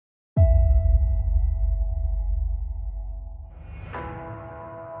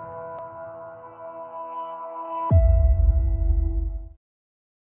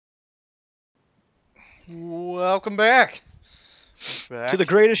welcome back. To the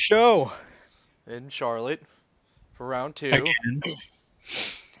greatest show in Charlotte for round 2. Again.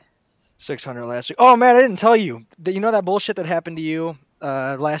 600 last week. Oh man, I didn't tell you. You know that bullshit that happened to you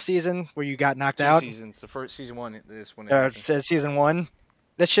last season where you got knocked 2 out? seasons. The first season 1, this one happened. Season 1.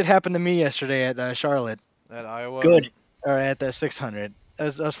 That shit happened to me yesterday at Charlotte. At Iowa. Good. Or at the 600. I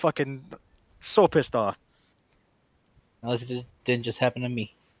was fucking so pissed off. Unless it didn't just happen to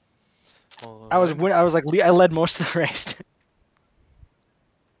me. I was like I led most of the race.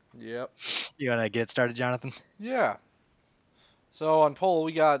 Yep. You wanna get started, Jonathan? Yeah. So on pole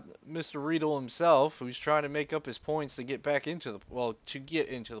we got Mr. Riedel himself, who's trying to make up his points to get back into the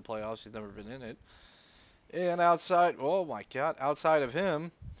playoffs. He's never been in it. And outside, oh my God, outside of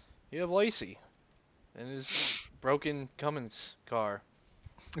him, you have Lacey and his broken Cummins car.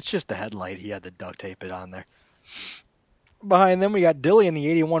 It's just the headlight. He had to duct tape it on there. Behind them, we got Dilly in the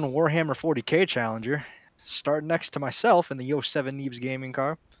 81 Warhammer 40K Challenger. Starting next to myself in the 07 Neves Gaming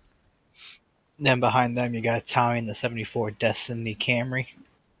car. Then behind them, you got Tommy in the 74 Destiny Camry.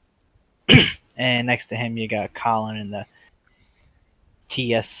 And next to him, you got Colin in the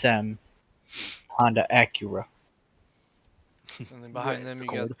TSM Honda Acura. And then behind them you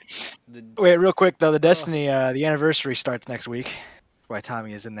got the Wait, real quick though, the Destiny, the anniversary starts next week. That's why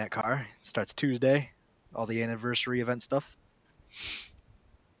Tommy is in that car. It starts Tuesday. All the anniversary event stuff.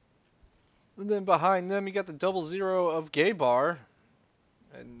 And then behind them, you got the 00 of Gay Bar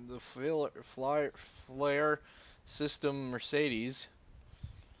and the Flare System Mercedes.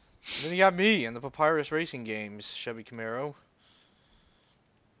 And then you got me and the Papyrus Racing Games Chevy Camaro.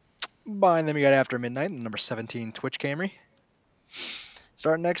 Behind them, you got After Midnight, the number 17 Twitch Camry.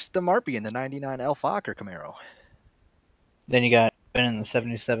 Starting next to Marpy in the 99 El Fokker Camaro. Then you got Ben in the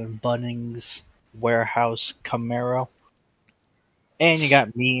 77 Bunnings Warehouse Camaro. And you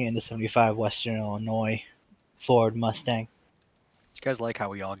got me in the 75 Western Illinois Ford Mustang. You guys like how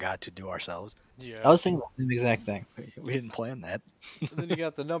we all got to do ourselves? Yeah. I was thinking the same exact thing. We didn't plan that. And then you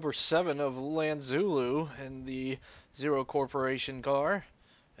got the number 7 of Lanzulu and the Zero Corporation car.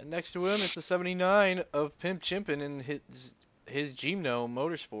 And next to him, it's the 79 of Pimp Chimpin in his Gymno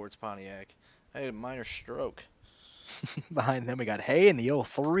Motorsports Pontiac. I had a minor stroke. Behind them, we got Hay in the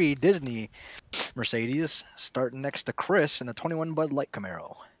 03 Disney Mercedes. Starting next to Chris in the 21 Bud Light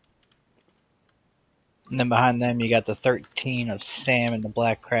Camaro. And then behind them, you got the 13 of Sam in the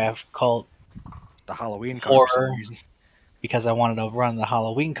Blackcraft Cult. The Halloween car for some reason. Because I wanted to run the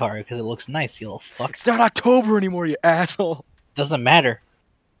Halloween car because it looks nice, you little fuck. It's not October anymore, you asshole. Doesn't matter.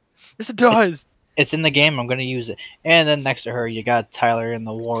 Yes, it does. It's in the game. I'm going to use it. And then next to her, you got Tyler in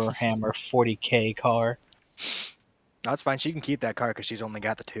the Warhammer 40K car. That's fine. She can keep that car because she's only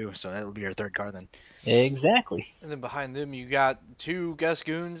got the 2, so that'll be her 3rd car then. Exactly. And then behind them, you got 2 guest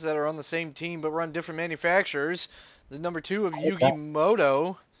goons that are on the same team but run different manufacturers. The number 2 of Yugi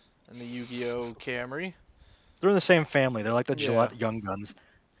Moto and the Yu-Gi-Oh! Camry. They're in the same family. They're like the Gillette Young Guns.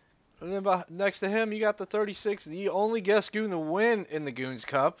 And then next to him, you got the 36, the only guest goon to win in the Goons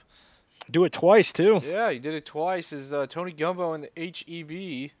Cup. Do it twice, too. Yeah, he did it twice. Is Tony Gumbo in the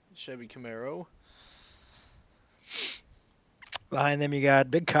HEB Chevy Camaro. Behind them, you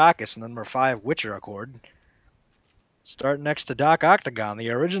got Big Caucus and the number 5 Witcher Accord. Starting next to Doc Octagon, the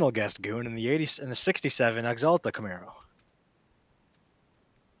original guest goon in the 67 Exalta Camaro.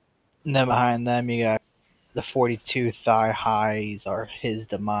 And then behind them, you got the 42 Thigh Highs are his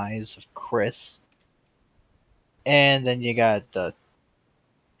demise of Chris. And then you got the...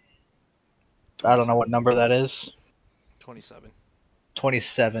 I don't know what number that is. 27.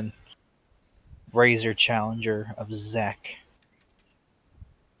 27 Razor Challenger of Zach.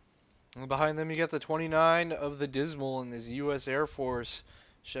 And behind them, you got the 29 of the Dismal in his U.S. Air Force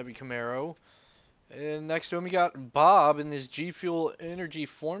Chevy Camaro. And next to him, you got Bob in his G Fuel Energy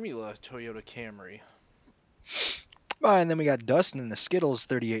Formula Toyota Camry. And then we got Dustin in the Skittles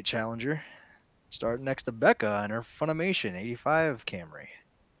 38 Challenger. Starting next to Becca in her Funimation 85 Camry.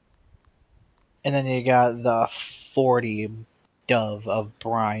 And then you got the 40 Dove of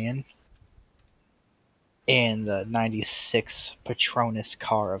Brian. And the 96 Patronus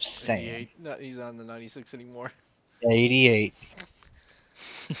car of Sam. 88. No, he's on the 96 anymore. 88.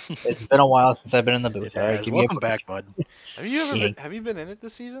 It's been a while since I've been in the booth. All right, Welcome back, bud. Have you been in it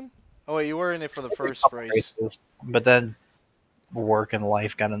this season? Oh wait, you were in it for the first race. But then work and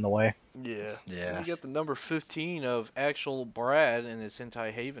life got in the way. Yeah. Yeah. You got the number 15 of Actual Brad in his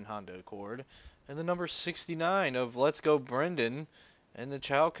Hentai Haven Honda Accord. And the number 69 of Let's Go Brendan and the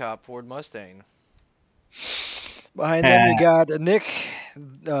Chow Cop Ford Mustang. Behind them, you got Nick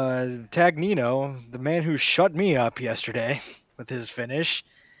Tagnino, the man who shut me up yesterday with his finish,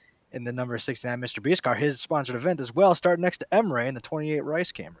 in the number 69 Mr. Beast car, his sponsored event as well, starting next to Emray in the 28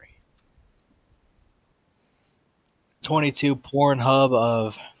 Rice Camry. 22 Pornhub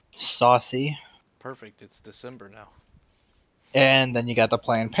of Saucy. Perfect. It's December now. And then you got the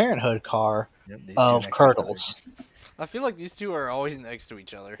Planned Parenthood car Yep, these two of next to each other. Curdles. I feel like these two are always next to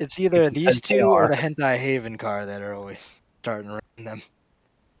each other. It's either these Because they two or are. the Hentai Haven car that are always starting around them.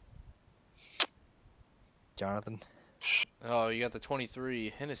 Jonathan. Oh, you got the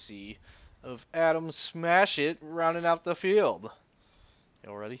 23 Hennessy of Adam Smash It rounding out the field.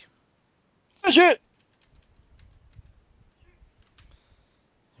 Y'all ready? Shit!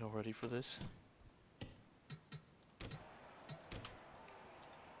 Y'all ready for this?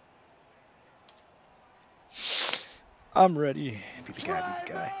 I'm ready. Be the guy, be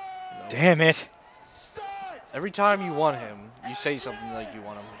the guy. No. Damn it. Every time you want him, you say something like you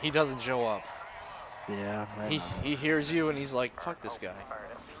want him. He doesn't show up. Yeah, I know. He hears you and he's like, fuck this guy.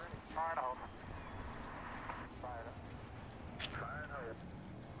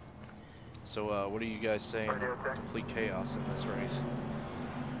 So, what are you guys saying? Complete chaos in this race.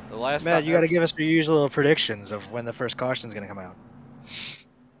 The last Matt, time you got to give us your usual predictions of when the first caution's going to come out.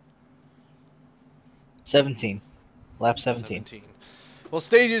 17. Lap 17. Well,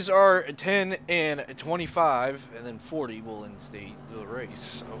 stages are 10 and 25, and then 40 will end the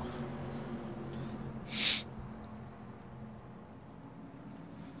race. So.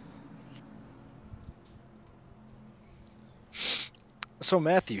 So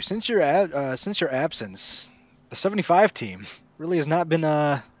Matthew, since your absence, the 75 team really has not been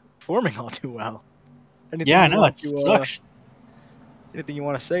performing all too well. Anything Yeah, I you know, want it to, sucks. Anything you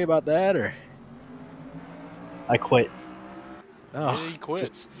want to say about that, or? I quit. No, Yeah, he quits.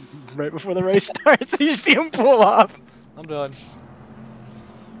 just right before the race starts, you see him pull off. I'm done.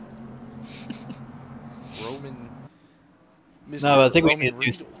 Roman. Mr. No, I think we Roman need to do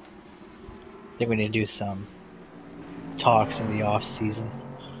Riedel. I think we need to do some talks in the off season.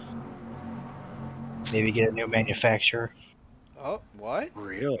 Maybe get a new manufacturer. Oh, what?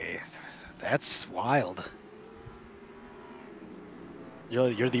 Really? That's wild.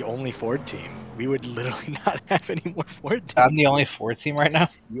 You're the only Ford team. We would literally not have any more Ford teams. I'm the only Ford team right now.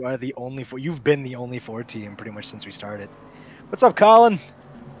 You are the only Ford. You've been the only Ford team pretty much since we started. What's up, Colin?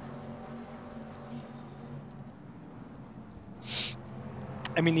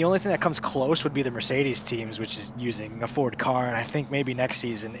 I mean, the only thing that comes close would be the Mercedes teams, which is using a Ford car. And I think maybe next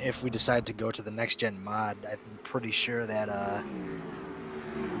season, if we decide to go to the next gen mod, I'm pretty sure that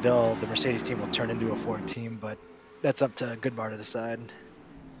the Mercedes team will turn into a Ford team. But that's up to Goodbar to decide.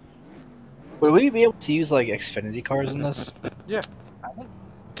 Would we be able to use like Xfinity cars in this?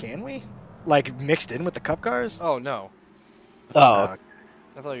 Can we? Like mixed in with the Cup cars? Oh, no. Oh,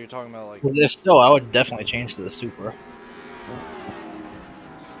 I thought you were talking about, like... 'cause if so, I would definitely change to the Supra.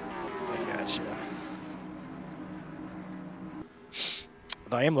 I gotcha.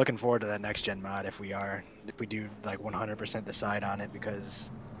 Though I am looking forward to that next gen mod if we do like 100% decide on it,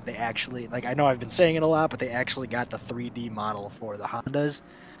 because they actually, like, I know I've been saying it a lot, but they actually got the 3D model for the Hondas,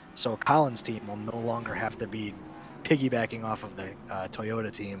 so Colin's team will no longer have to be piggybacking off of the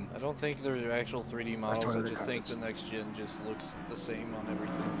Toyota team. I don't think they're actual 3D models. I Toyota just think cars. the next gen just looks the same on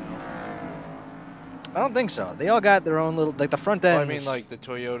everything now. I don't think so. They all got their own little, like the front Well, end. I mean, like, the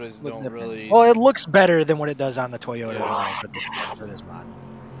Toyotas don't really... Well, it looks better than what it does on the Toyota Yeah. model for this mod.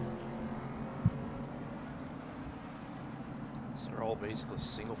 So they're all basically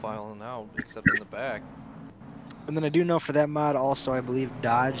single filing out, except in the back. And then I do know for that mod also, I believe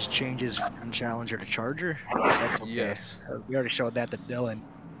Dodge changes from Challenger to Charger. That's okay. Yes. We already showed that to Dylan.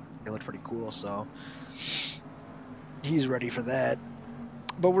 It looked pretty cool, so he's ready for that.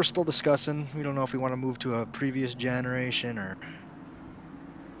 But we're still discussing. We don't know if we want to move to a previous generation or...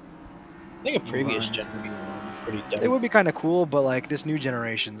 I think a previous move on gen to would the be new one. pretty It dope. would be kind of cool, but like this new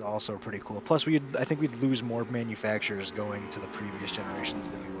generation's also pretty cool. Plus, I think we'd lose more manufacturers going to the previous generations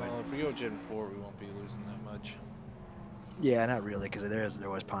than we would. Well, if we go Gen 4, we won't be losing that much. Yeah, not really, because there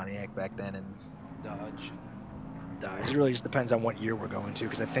was Pontiac back then, and Dodge. Dodge. It really just depends on what year we're going to,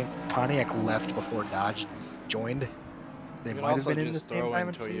 because I think Pontiac left before Dodge joined. They You can might have also been in the just same throw time.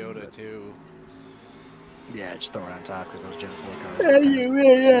 in it seemed, Toyota, but- too. Yeah, just throw it on top because those Gen 4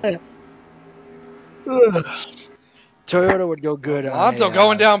 cars. Toyota would go good on Alonso a,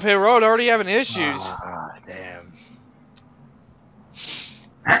 going down pit road, already having issues. Damn.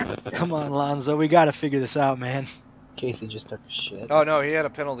 Come on, Lonzo. We got to figure this out, man. Casey just took a shit. Oh, no, he had a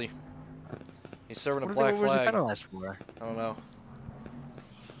penalty. He's serving a black What was he flag. penalized for? I don't know.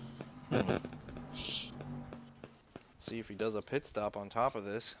 See if he does a pit stop on top of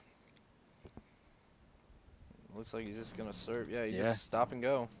this. Looks like he's just gonna serve. Yeah, he Yeah. just stop and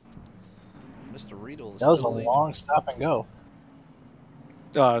go. Mr. Riedel is That was a still leading. long stop and go.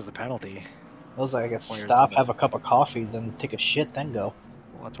 Oh, it was the penalty. It was like a Players stop, on have a cup of coffee, then take a shit, then go.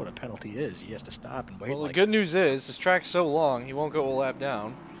 Well, that's what a penalty is. He has to stop and wait. Well, the like good news is this track's so long, he won't go a lap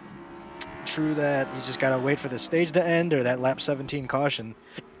down. True that. He's just gotta wait for the stage to end or that lap 17 caution.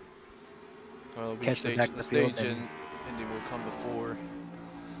 Well, it'll be Catch the stage, back of the the field stage and- ending will come before.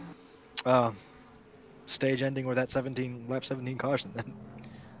 Stage ending or that lap 17 caution then.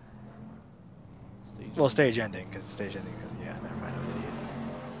 Stage Well, ending. stage ending, because stage ending, yeah, never mind, I'm an idiot.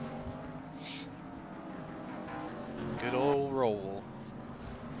 Good old roll.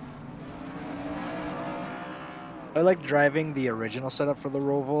 I like driving the original setup for the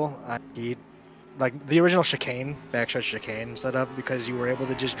Roval on Heat. Like, the original chicane, backstretch chicane setup, because you were able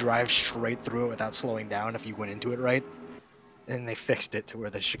to just drive straight through it without slowing down if you went into it right. And they fixed it to where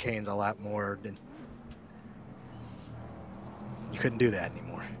the chicane's a lot more... You couldn't do that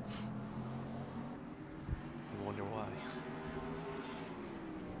anymore. I wonder why.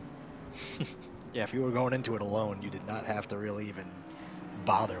 Yeah, if you were going into it alone, you did not have to really even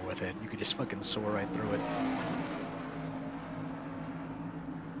bother with it. You could just fucking soar right through it.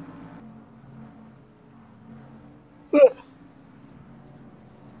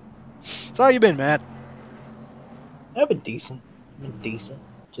 So how you been, Matt? I've been decent.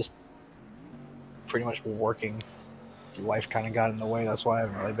 Just pretty much working. Life kind of got in the way. That's why I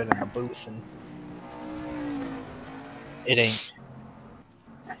haven't really been in the booth, and it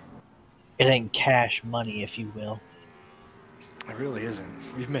ain't cash money, if you will. It really isn't.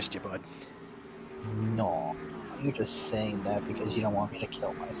 We've missed you, bud. No, you're just saying that because you don't want me to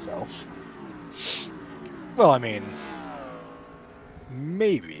kill myself. Well, I mean,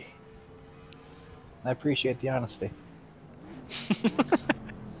 maybe. I appreciate the honesty. I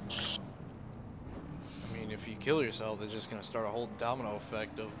mean, if you kill yourself, it's just gonna start a whole domino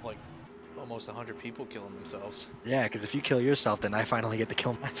effect of like almost 100 people killing themselves. Yeah, because if you kill yourself, then I finally get to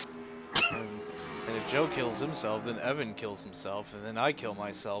kill myself. And if Joe kills himself, then Evan kills himself, and then I kill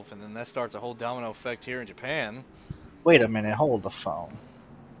myself, and then that starts a whole domino effect here in Japan. Wait a minute, hold the phone.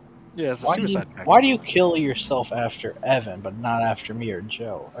 Yeah, it's the Why do suicide pact. you kill yourself after Evan, but not after me or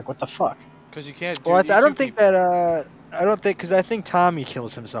Joe? Like, what the fuck? Because you can't do Well, I you don't two think people. that, I don't think, because I think Tommy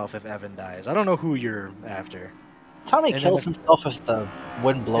kills himself if Evan dies. I don't know who you're after. Tommy And kills then himself if the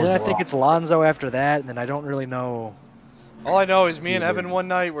wind And blows then I the think wrong. it's Lonzo after that, and then I don't really know. All I know is me and He Evan was- one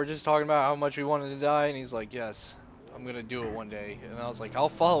night were just talking about how much we wanted to die, and he's like, "Yes, I'm gonna do it one day." And I was like, "I'll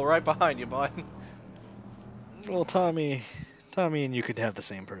follow right behind you, bud." Well, Tommy and you could have the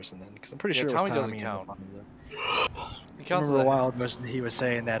same person then, because I'm pretty Yeah, sure it was Tommy doesn't Tommy and count. Lonzo. He I counts remember as a while ago he was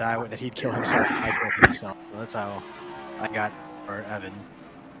saying that that he'd kill himself if I killed myself. So that's how I got for Evan.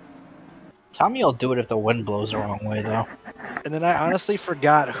 Tommy will do it if the wind blows the wrong way, though. And then I honestly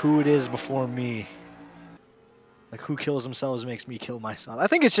forgot who it is before me. Like who kills themselves makes me kill myself. I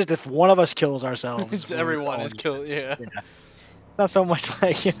think it's just if one of us kills ourselves. It's we're everyone going is killed. Yeah. Yeah. Not so much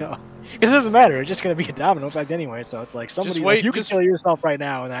like, it doesn't matter. It's just going to be a domino effect anyway. So it's like somebody, Just like wait. you can kill yourself right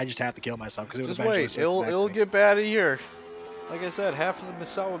now, and I just have to kill myself because it would Just eventually wait. circle back to It'll me. get bad here. Like I said, half of the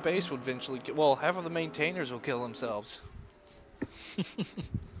Misawa base would eventually. Well, half of the maintainers will kill themselves. I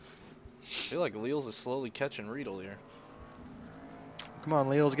feel like Leals is slowly catching Riedel here. Come on,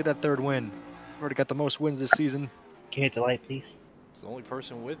 Leals, get that third win. You've already got the most wins this season. Can you hit the light, please? It's the only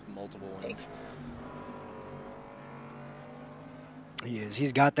person with multiple wins. Thanks. He is.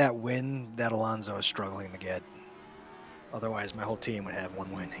 He's got that win that Alonso is struggling to get. Otherwise, my whole team would have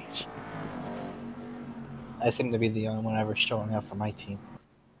one win each. I seem to be the only one ever showing up for my team.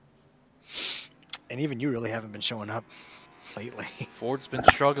 And even you really haven't been showing up lately. Ford's been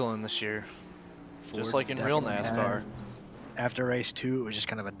struggling this year, just Ford like in real definitely NASCAR. has. After race 2, it was just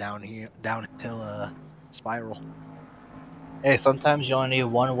kind of a downhill spiral. Hey, sometimes you only need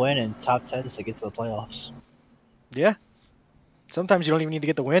one win in top 10s to get to the playoffs. Yeah. Sometimes you don't even need to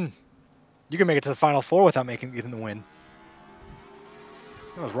get the win. You can make it to the Final Four without getting the win.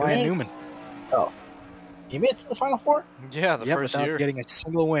 That was Ryan Really? Newman. Oh. You made it to the Final Four? Yeah, the first without year. getting a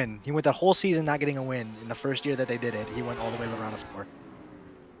single win. He went that whole season not getting a win. In the first year that they did it, he went all the way to the round of 4.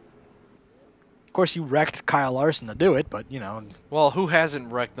 Of course, you wrecked Kyle Larson to do it, but Well, who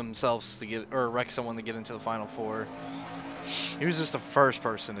hasn't wrecked themselves to get, or wrecked someone to get into the Final Four? He was just the first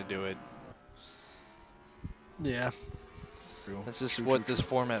person to do it. yeah. True. That's just True, what true, this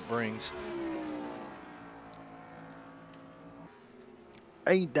format brings.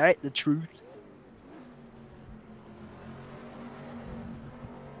 Ain't that the truth?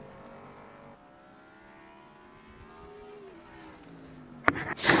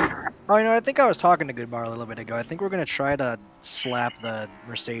 Oh, you know, I think I was talking to Goodbar a little bit ago. I think we're gonna try to slap the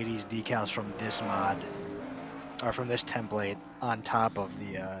Mercedes decals from this mod, or from this template, on top of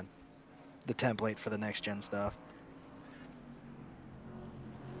the template for the next gen stuff.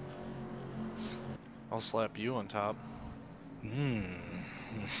 I'll slap you on top. Mm.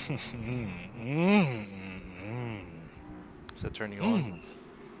 Does that turn you on?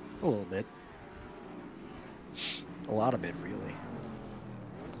 A little bit. A lot of it, really.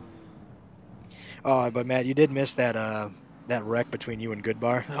 Oh, but Matt, you did miss that wreck between you and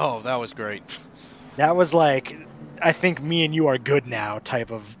Goodbar. Oh, that was great. That was like, I think me and you are good now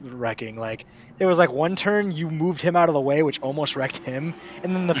type of wrecking. Like, it was like one turn you moved him out of the way, which almost wrecked him,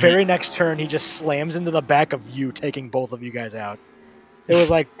 and then the very next turn he just slams into the back of you, taking both of you guys out. It was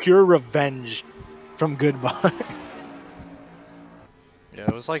like pure revenge from Goodbar. Yeah,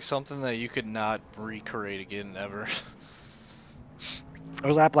 it was like something that you could not recreate again ever. It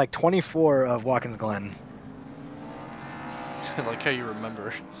was at like 24 of Watkins Glen. I like how you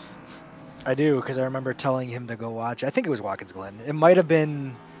remember. I do, because I remember telling him to go watch. I think it was Watkins Glen. It might have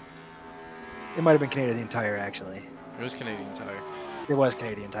been. It might have been Canadian Tire, actually. It was Canadian Tire. It was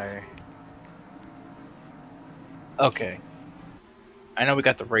Canadian Tire. Okay. I know we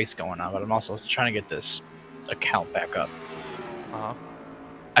got the race going on, but I'm also trying to get this account back up. Uh-huh.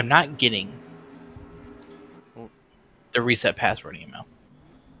 I'm not getting Oh. the reset password email,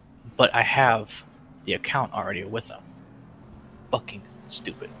 but I have the account already with them. Fucking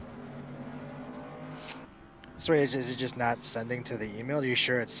stupid. So is it just not sending to the email? Are you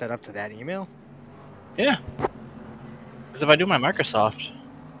sure it's set up to that email? Yeah. Because if I do my Microsoft,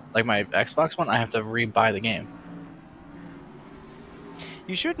 like my Xbox one, I have to re-buy the game.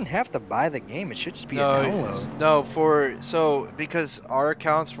 You shouldn't have to buy the game. It should just be a No, download. no, because our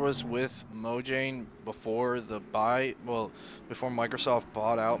accounts was with Mojang before before Microsoft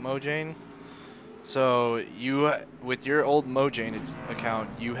bought out Mojang. So with your old Mojang account,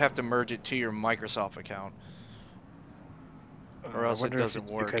 you have to merge it to your Microsoft account, or I else it wonder if doesn't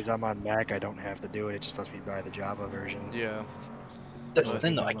it's work. because I'm on Mac. I don't have to do it. It just lets me buy the Java version. Yeah. That's the But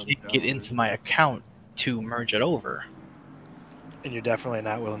thing, though. I can't get into my account to merge it over. And you're definitely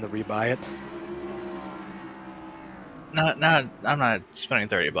not willing to rebuy it. I'm not spending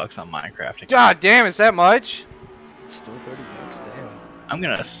 $30 on Minecraft again. God damn, is that much? It's still $30. Damn. I'm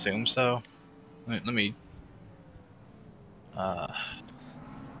gonna assume so. Let me. So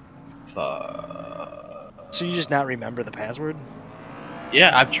you just not remember the password?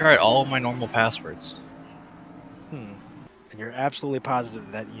 Yeah, I've tried all my normal passwords. And you're absolutely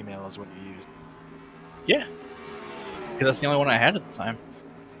positive that email is what you used. Yeah, because that's the only one I had at the time.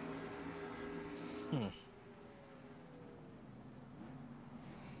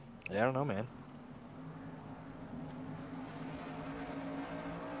 Yeah, I don't know, man.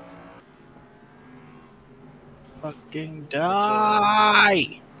 Fucking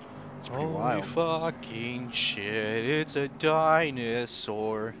die! It's pretty Holy wild. fucking shit, it's a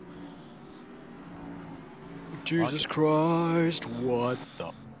dinosaur. Jesus Christ, what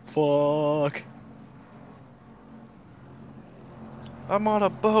the fuck? I'm on a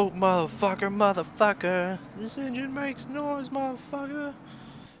boat, motherfucker. This engine makes noise, motherfucker.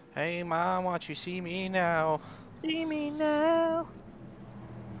 Hey, mom, won't you see me now? See me now.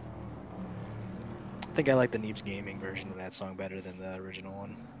 I think I like the Neeps Gaming version of that song better than the original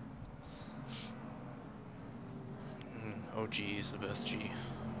one. OG is the best G.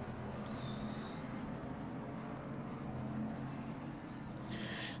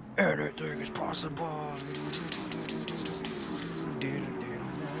 Anything is possible.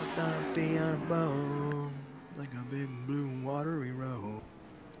 Beyond a bone, like a big blue watery road.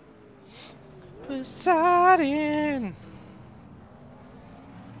 Poseidon.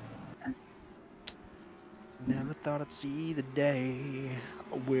 Never thought I'd see the day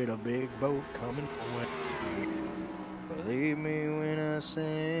with a big boat coming away. Believe me when I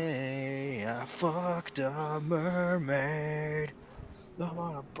say I fucked a mermaid. Love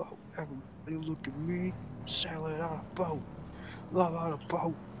on a boat, everybody look at me, sailing on a boat. Love on a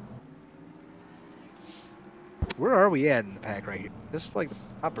boat. Where are we at in the pack right here? This is like the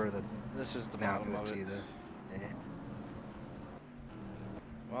top or the... This is the Now I bottom couldn't of it. see the...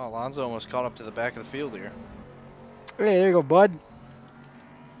 Well, Alonso almost caught up to the back of the field here. Hey, there you go, bud.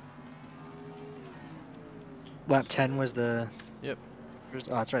 Lap 10 was the... Yep. Oh,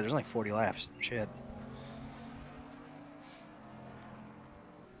 that's right. There's only 40 laps. Shit.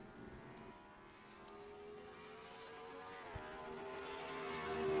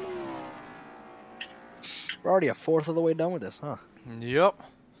 We're already a fourth of the way done with this, huh? Yep.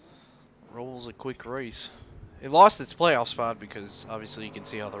 Roval's a quick race. It lost its playoff spot because obviously you can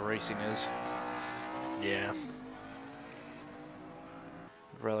see how the racing is. Yeah.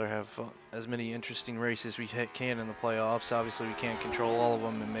 I'd rather have as many interesting races we can in the playoffs. Obviously we can't control all of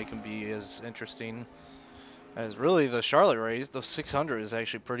them and make them be as interesting as really the Charlotte race. The 600 is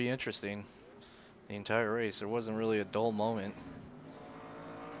actually pretty interesting. The entire race, there wasn't really a dull moment.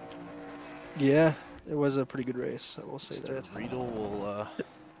 Yeah, it was a pretty good race. I will say Mr. that. Riedel will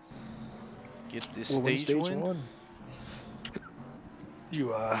get this We'll win stage stage win. 1. You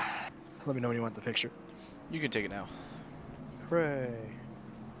let me know when you want the picture. You can take it now. Hooray!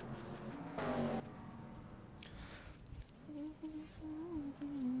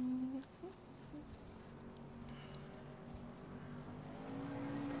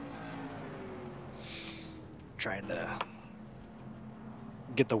 Trying to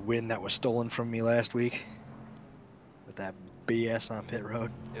get the win that was stolen from me last week with that BS on pit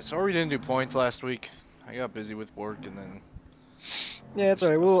road. Yeah, sorry we didn't do points last week. I got busy with work and then. Yeah, it's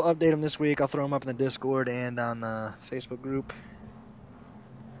other alright. stuff. We'll update them this week. I'll throw them up in the Discord and on the Facebook group.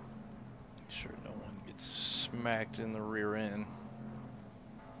 Make sure no one gets smacked in the rear end.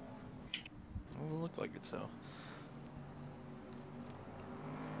 Doesn't look like it so.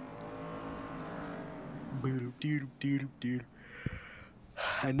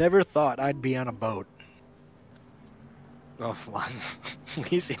 I never thought I'd be on a boat. Oh, fun.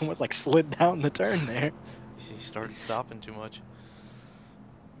 At least he almost like slid down the turn there. He started stopping too much.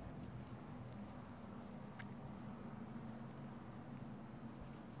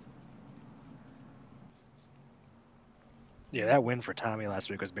 Yeah, that win for Tommy last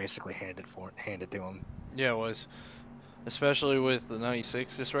week was basically handed to him. Yeah, it was. Especially with the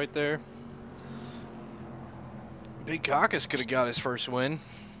 96 just right there. Big Caucus could have got his first win.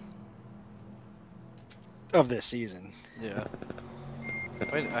 Of this season. Yeah.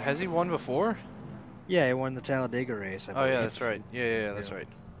 Wait, has he won before? Yeah, he won the Talladega race, I Oh believe. yeah, that's right. Yeah, that's Yeah. right.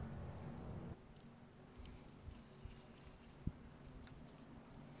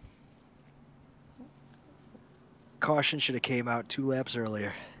 Caution should have came out 2 laps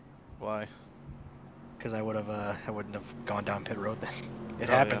earlier. Why? Because I wouldn't have gone down pit road then. It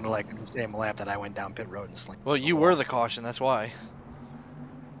Oh, happened yeah. like in the same lap that I went down pit road and slinked. Well, you were the caution, that's why.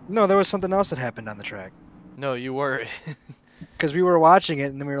 No, there was something else that happened on the track. No, you were. Because we were watching it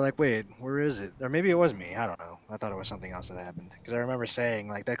and then we were like, wait, where is it? Or maybe it was me. I don't know. I thought it was something else that happened. Because I remember saying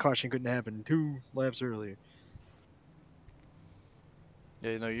like that caution couldn't happen 2 laps earlier.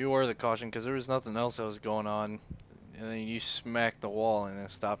 Yeah, no, you were the caution because there was nothing else that was going on. And then you smacked the wall and then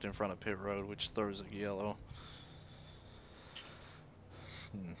stopped in front of pit road, which throws a yellow.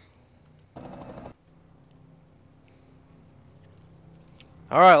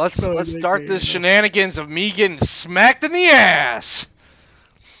 All right, let's start this shenanigans of me getting smacked in the ass.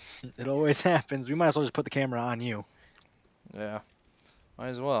 It always happens. We might as well just put the camera on you. Yeah, might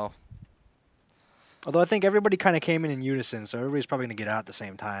as well. Although I think everybody kind of came in unison, so everybody's probably going to get out at the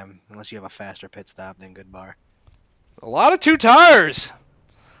same time, unless you have a faster pit stop than Goodbar. A lot of 2 tires.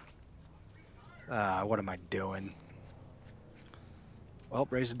 What am I doing? Well,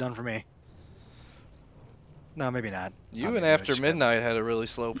 race is done for me. No, maybe not. You and Maybe I After just got- Midnight had a really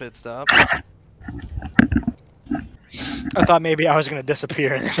slow pit stop. I thought maybe I was going to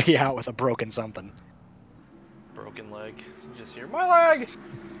disappear and be out with a broken something. Broken leg. You just hear my leg.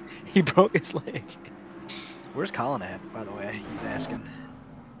 He broke his leg. Where's Colin at, by the way? He's asking.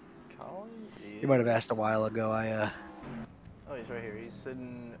 Colin? You might have asked a while ago. Oh, he's right here. He's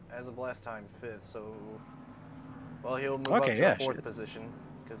sitting, as of last time, 5th, so... Well, he'll move Okay, up to yeah, the 4th shit. position,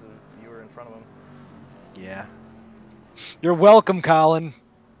 because you were in front of him. Yeah. You're welcome, Colin.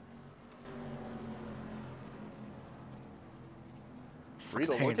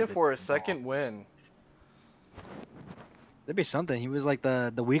 Riedel Handed looking it for a to the ball. second win. That'd be something. He was like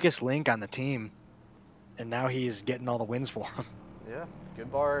the weakest link on the team, and now he's getting all the wins for him. Yeah,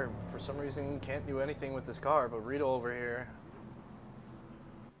 Goodbar, for some reason, can't do anything with this car, but Riedel over here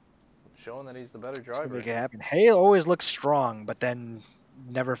showing that he's the better Just to driver. make it happen. Hale always looks strong, but then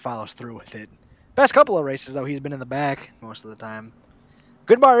never follows through with it. Best couple of races though, he's been in the back most of the time.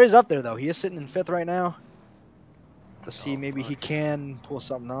 Goodbar is up there though. He is sitting in 5th right now. Let's see, Oh, maybe he fuck. can pull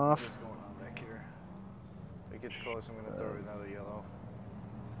something What off. is going on back here? If it gets close, I'm going to throw another yellow.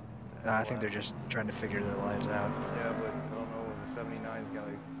 I think they're just trying to figure their lives out. Yeah, but I don't know when the 79's got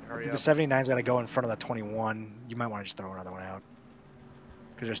to I hurry think up. the 79's got to go in front of the 21. You might want to just throw another one out.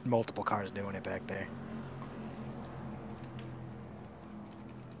 Because there's multiple cars doing it back there.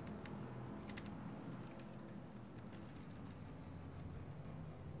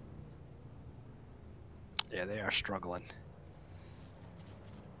 Yeah, they are struggling.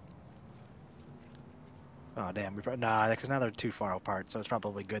 Oh damn, nah, because now they're too far apart, so it's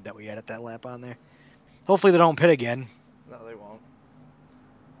probably good that we added that lap on there. Hopefully they don't pit again. No, they won't.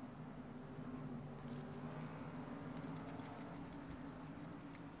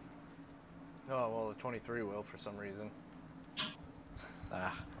 Oh, well, the 23 will for some reason. Oh,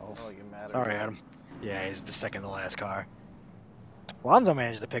 I don't think it matters. sorry, Adam. Yeah, he's the second to last car. Lonzo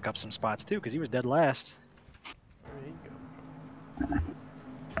managed to pick up some spots too, because he was dead last. Where'd he go?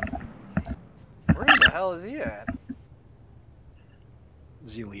 Where the hell is he at?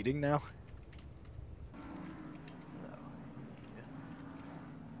 Is he leading now? No.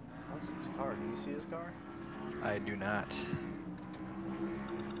 What's his car? Do you see his car? I do not.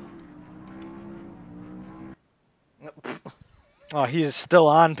 Nope. Oh, he's still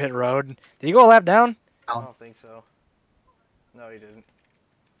on pit road. Did he go a lap down? I don't think so. No, he didn't.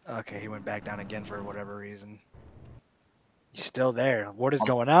 Okay, he went back down again for whatever reason. He's still there. What is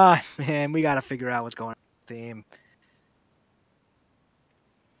going on? Man, we got to figure out what's going on with the team.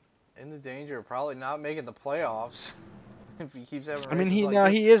 In the danger of probably not making the playoffs if he keeps having races I mean,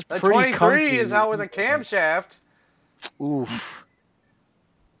 like this. he is That pretty 23 comfy. is out with a camshaft. Oof.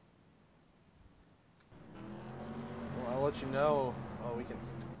 Well, I'll let you know. Oh, we can.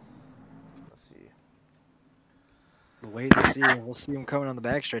 Let's see. We'll wait and see. We'll see him coming on the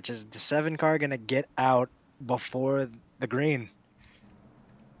backstretch. Is the 7 car going to get out before the green?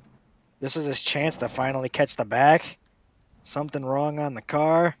 This is his chance to finally catch the back. Something wrong on the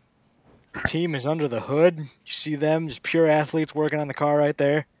car. The team is under the hood. You see them, just pure athletes working on the car right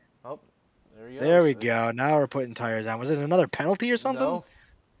there. Oh, there he goes. There we go. Now we're putting tires on. Was it another penalty or something? No.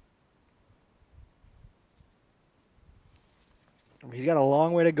 He's got a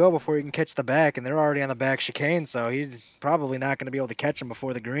long way to go before he can catch the back, and they're already on the back chicane, so he's probably not going to be able to catch him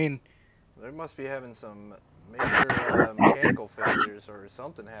before the green. They must be having some major mechanical failures or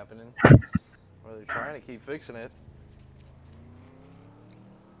something happening. Or they're trying to keep fixing it.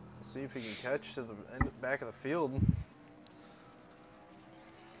 Let's see if he can catch to the back of the field.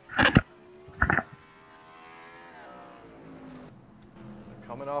 They're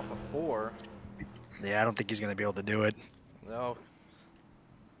coming off a 4. Yeah, I don't think he's going to be able to do it. No.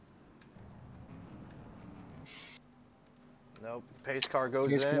 Nope. Pace car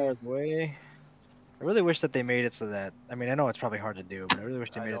goes Pace in. car's way. I really wish that they made it so that, I mean, I know it's probably hard to do, but I really wish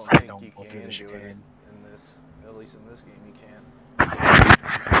they I made it don't so they think don't you go can through the do it chicane. in this. At least in this game, you can't.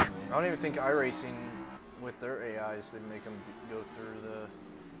 I don't even think iRacing, with their AIs, they make them go through the...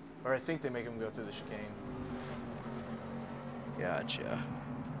 Or I think they make them go through the chicane. Gotcha.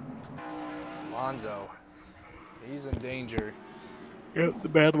 Lonzo. He's in danger. Yep, the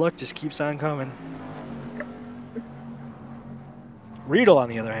bad luck just keeps on coming. Riedel, on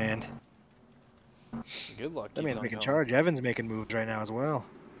the other hand. Good luck. That keeps man's on making coming. charge. Evan's making moves right now as well.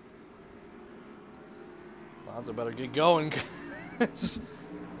 Lonzo better get going.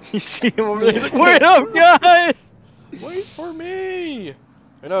 You see him over there? He's like, wait up, guys! Wait for me!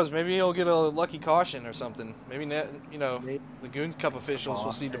 Who knows? Maybe he'll get a lucky caution or something. Maybe, you know, the Goons Cup officials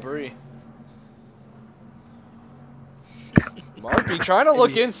will see debris. Might be trying to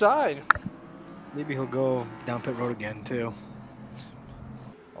look inside. Maybe he'll go down pit road again, too.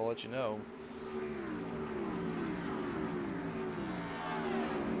 I'll let you know.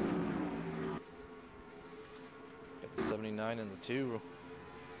 Got the 79 and the 2.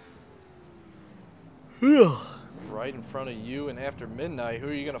 Right in front of you, and after midnight, who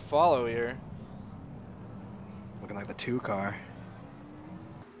are you going to follow here? Looking like the 2 car.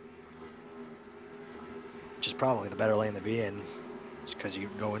 Which is probably the better lane to be in. Just because you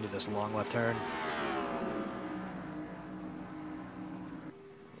go into this long left turn.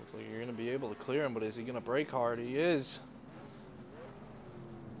 Looks like you're going to be able to clear him, but is he going to brake hard? He is.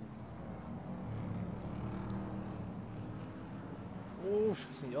 Oof,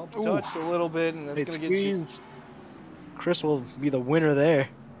 y'all touched a little bit, and that's going to get you. Chris will be the winner there.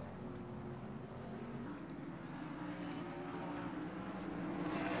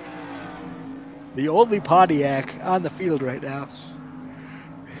 The only Pontiac on the field right now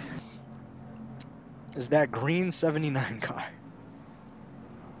is that green 79 car.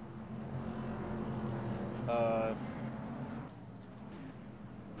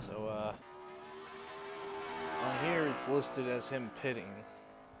 On here it's listed as him pitting,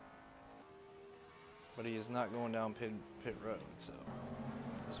 but he is not going down pit road. So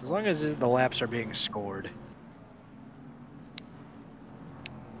As long as the laps are being scored.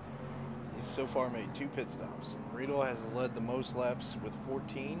 he's so far made 2 pit stops. Riedel has led the most laps with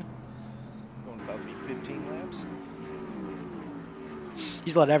 14, going about to be 15 laps.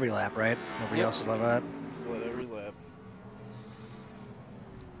 He's led every lap, right? Nobody Yep. else has led that. He's led every lap.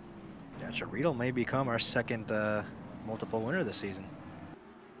 gotcha. Riedel may become our second multiple winner this season.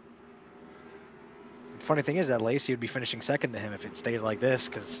 The funny thing is that Lacey would be finishing second to him if it stays like this,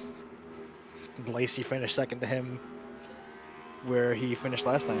 because Lacey finished second to him where he finished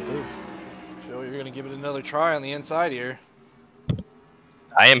last time too. Joe, you're gonna give it another try on the inside here.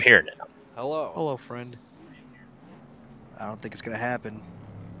 I am here now. Hello. Hello, friend. I don't think it's gonna happen.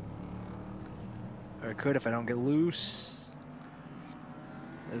 Or it could if I don't get loose.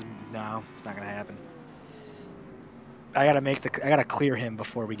 No, it's not gonna happen. I gotta clear him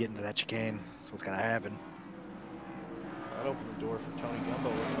before we get into that chicane. That's what's gonna happen. That opened the door for Tony Gumbo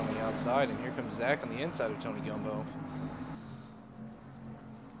looking on the outside, and here comes Zach on the inside of Tony Gumbo.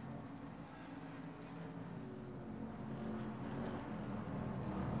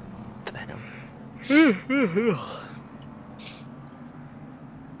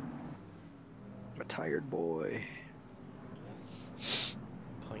 I'm a tired boy.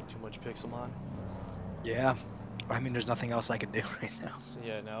 Playing too much Pixelmon. Yeah. I mean, there's nothing else I can do right now.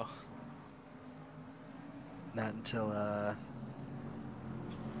 Yeah, no. Not until the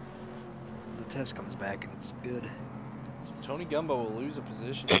test comes back and it's good. So Tony Gumbo will lose a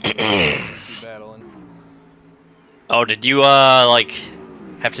position if he keep battling. Oh, did you like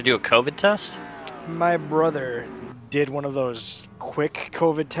have to do a COVID test? My brother did one of those quick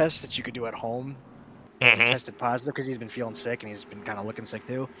COVID tests that you could do at home. Mm-hmm. Tested positive because he's been feeling sick and he's been kind of looking sick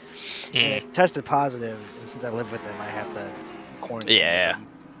too. And it tested positive, and since I live with him, I have to quarantine. Yeah.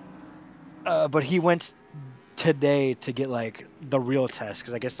 But he went today to get like the real test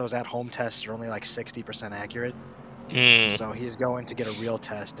because I guess those at-home tests are only like 60% accurate. So he's going to get a real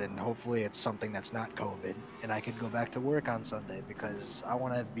test, and hopefully it's something that's not COVID, and I can go back to work on Sunday because I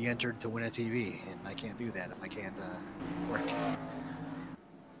want to be entered to win a TV, and I can't do that if I can't work.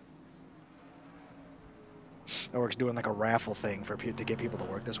 I work's doing like a raffle thing for to get people to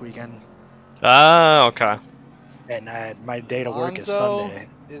work this weekend, Ah, okay. and my day to work is Lonzo Sunday.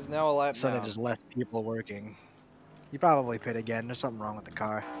 is now a lap Sunday down. there's less people working. You probably pit again. There's something wrong with the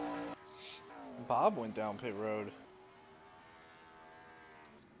car. Bob went down pit road.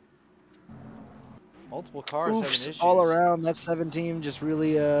 Multiple cars having Oops, issues. all around. That 7 team just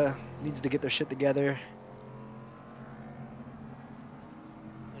really needs to get their shit together,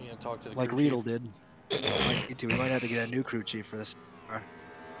 I'm gonna talk to the like crew Riedel chief. did. Might need to. We might have to get a new crew chief for this car.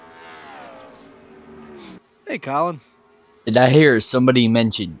 Hey, Colin. Did I hear somebody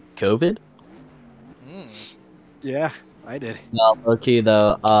mention COVID? Yeah, I did. No, okay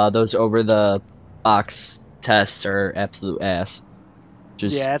though. Those over the box tests are absolute ass.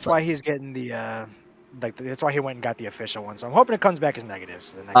 Just Yeah, that's why he's getting the that's why he went and got the official one. So I'm hoping it comes back as negative.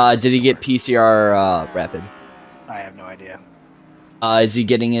 So the next did he get PCR rapid? I have no idea. Is he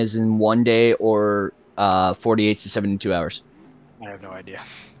getting his in 1 day or 48 to 72 hours? I have no idea.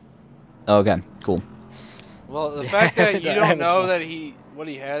 Okay, cool. Well, the Yeah, fact that you I don't haven't know known. that what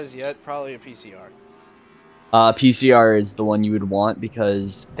he has yet, probably a PCR. PCR is the one you would want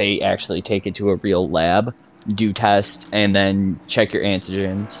because they actually take it to a real lab, do test, and then check your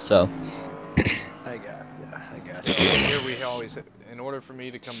antigens. So. I got. So here we always, in order for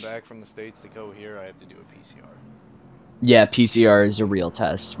me to come back from the States to go here, I have to do a PCR. Yeah, PCR is a real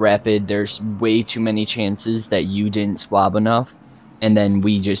test. Rapid, there's way too many chances that you didn't swab enough, and then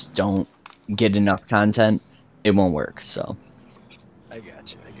we just don't get enough content. It won't work, so. I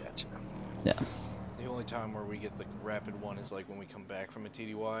got you. Yeah. The only time where we get the rapid one is like when we come back from a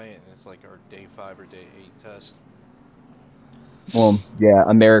TDY, and it's like our day 5 or day 8 test. Well, yeah,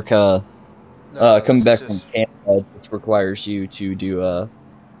 America, No, coming this back is from Canada, which requires you to do a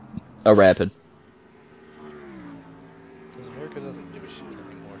rapid. because America doesn't give a shit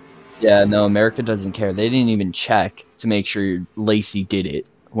anymore. Yeah, no, America doesn't care. They didn't even check to make sure Lacey did it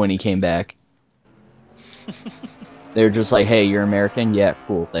when he came back. They're just like, hey, you're American? Yeah,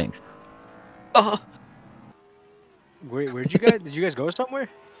 cool, thanks. Where'd you guys? Did you guys go somewhere?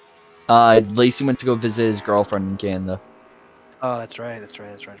 Lacey went to go visit his girlfriend in Canada. Oh, that's right. I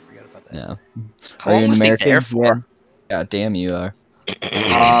forgot about that. Yeah. How Are long you an was he American? there for? Yeah. God damn, you are.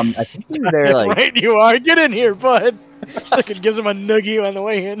 I think he was there like Right, you are. Get in here, bud. Like it gives him a noogie on the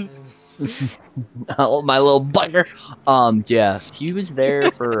way in. oh, my little bugger. Yeah, he was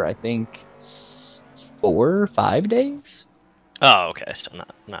there for I think 4 or 5 days. Oh, okay, so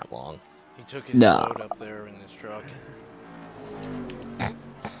not long. He took his No. load up there in his truck.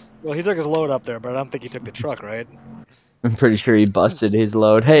 Well, he took his load up there, but I don't think he took the truck, right? I'm pretty sure he busted his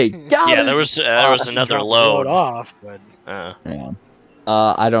load. Hey, got Yeah, him! there was He another dropped the load. off, but Yeah.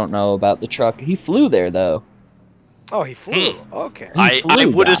 I don't know about the truck. He flew there though. oh, he flew. Okay. He I flew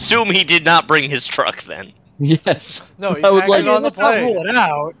would down. assume he did not bring his truck then. Yes. No, he I was packed like, it on the let's not rule plane. it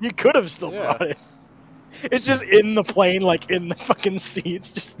out. You could have still Yeah. brought it. It's just in the plane, like in the fucking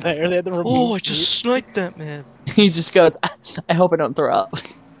seats, just there. They had the remote Oh, I seat. just sniped that man. he just goes, I hope I don't throw up.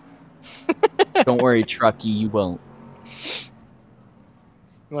 Don't worry, Trucky, you won't.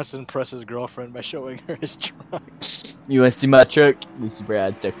 He wants to impress his girlfriend by showing her his truck. You want to see my truck? This is where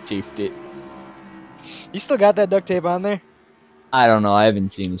I duct taped it. You still got that duct tape on there? I don't know. I haven't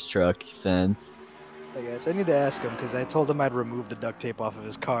seen his truck since. I guess I need to ask him because I told him I'd remove the duct tape off of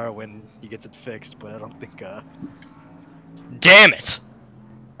his car when he gets it fixed, but I don't think Damn it!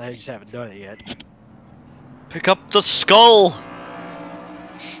 I just haven't done it yet. Pick up the skull.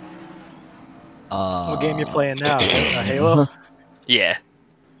 What game you playing now? Halo? Yeah,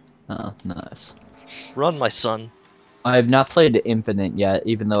 Oh, nice. run, my son. I have not played Infinite yet,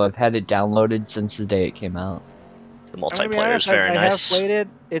 even though I've had it downloaded since the day it came out. The I'm gonna be multiplayer honest, is very I nice. have played it.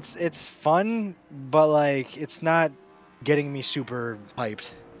 It's fun, but like it's not getting me super hyped.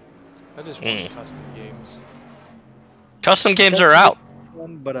 I just want custom games. Custom games Custom are out.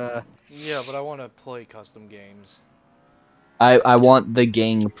 Fun, but Yeah, but I want to play custom games. I want the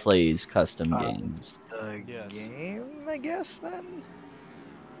gang plays custom Uh, games. the Yes. game, I guess then.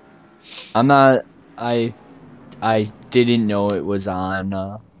 I'm not. I didn't know it was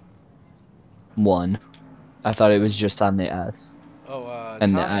on 1. I thought it was just on the S Oh,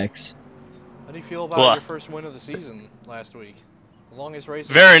 and the Tommy, X. how do you feel about What? your first win of the season last week? The longest race.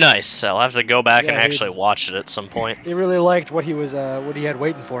 of Very the season. nice. I'll have to go back and Yeah, actually watch it at some point. He really liked what he had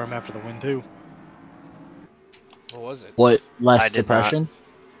waiting for him after the win too. What was it? What, less I did not. depression?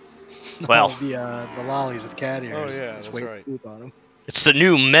 Well. The lollies with cat ears. Oh, yeah, Just that's wait right. poop on him. It's the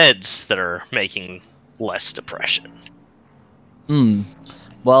new meds that are making less depression. Hmm.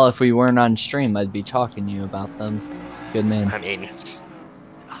 Well, if we weren't on stream, I'd be talking to you about them. Good man. I mean,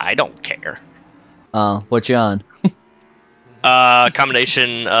 I don't care. What you on?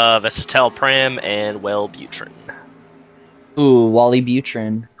 Combination of acetalpram and Wellbutrin. Ooh, Wally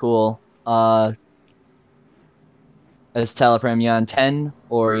Butrin. Cool. Is Telegram you on 10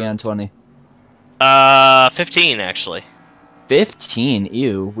 or you on 20? 15 actually. 15?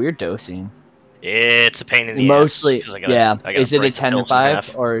 Ew, weird dosing. It's a pain in the Mostly, ass. 'cause I gotta- yeah. I gotta Is it a break the 10 to pills in 5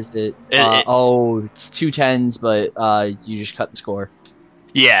 half. or is it? It- Oh, it's 2 10s, but you just cut the score.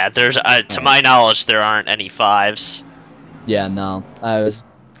 Yeah, there's to my knowledge there aren't any 5s. Yeah, no.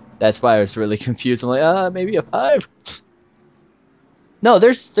 That's why I was really confused. I'm like, maybe a 5. No,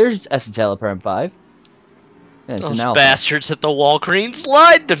 there's Escitalopram 5. Yeah, it's Those an alpha. bastards at the Walgreens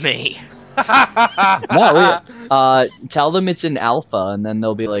lied to me. No, tell them it's an alpha, and then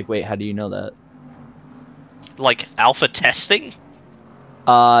they'll be like, wait, how do you know that? Like alpha testing?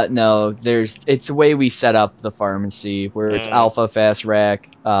 No, it's the way we set up the pharmacy, where it's alpha, fast rack,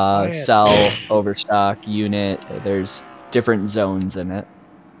 cell, overstock, unit. There's different zones in it.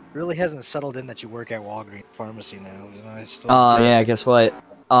 Really hasn't settled in that you work at Walgreens Pharmacy now. You know, it's still Yeah, guess what?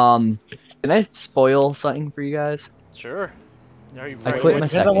 Can I spoil something for you guys? Sure. Are you I ready? quit my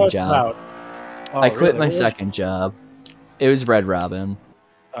Depends on second what it's job. about. Oh, I quit really? my What was it? second job. It was Red Robin.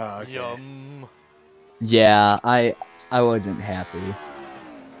 Oh, okay. Yum. Yeah, I wasn't happy.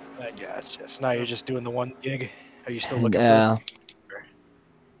 I gotcha. So now you're just doing the one gig. Are you still looking Yeah.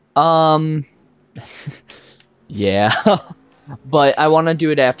 for? Yeah. But I want to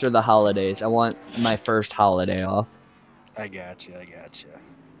do it after the holidays. I want my first holiday off. I gotcha.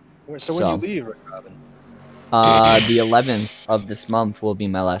 So when do you leave, Rick Robin? The 11th of this month will be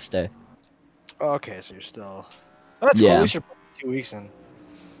my last day. Oh, okay, so you're still. Oh, that's cool. Yeah. At least you're putting 2 weeks in.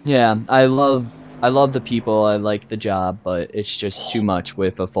 Yeah, I love the people. I like the job, but it's just too much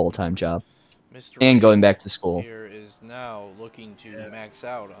with a full-time job Mr. and going back to school. Here is now looking to max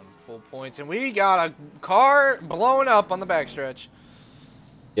out on full points, and we got a car blowing up on the backstretch.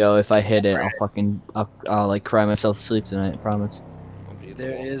 Yo, if I hit it, I'll like cry myself to sleep tonight. I promise.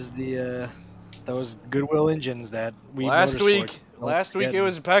 There is those Goodwill engines that we Last week forget it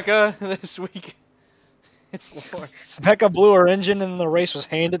was Pekka. This week it's Lawrence. Pekka blew her engine and the race was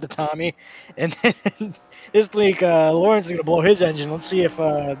handed to Tommy. And then this week, Lawrence is going to blow his engine. Let's see if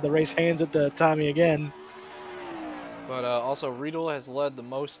the race hands it to Tommy again. But also, Riedel has led the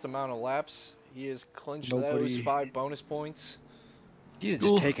most amount of laps. He has clinched those 5 bonus points. He's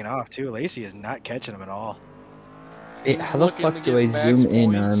just taking off, too. Lacey is not catching him at all. Hey, how the Looking to fuck do get I max zoom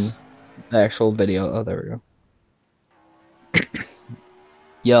in points. on the actual video? Oh, there we go.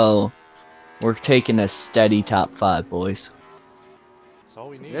 Yo, we're taking a steady top 5, boys. That's all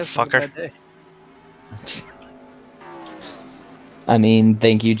we need. Yes, not a Fucker. bad day. I mean,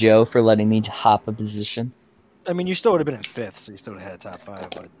 thank you, Joe, for letting me hop a position. I mean, you still would have been in 5th, so you still would have had a top 5,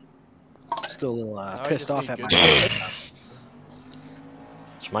 but still a little I pissed just off need at my. good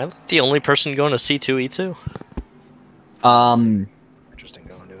Is my the only person going to C2E2? Interesting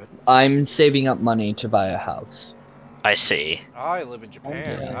going to it. I'm saving up money to buy a house. I see. I live in Japan.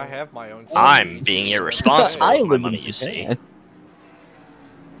 Yeah. I have my own. I'm C2E2 being every irresponsible day. I with my live money, in you see. Japan.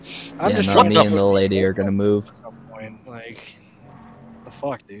 I'm Yeah, just no, trying me to and the lady are gonna move. At some point, like, the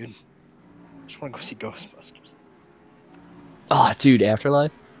fuck, dude. Just want to go see Ghostbusters. Oh, dude,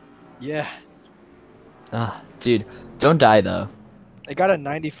 Afterlife. Yeah, Ah, dude, don't die though. they got a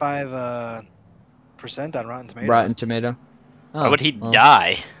 95 percent on Rotten Tomatoes, Rotten Tomato. Why Oh, would he well,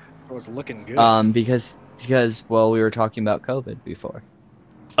 die? so it's looking good. because well, we were talking about COVID before.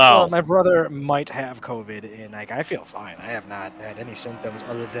 Well, Oh, my brother might have COVID, and like I feel fine. I have not had any symptoms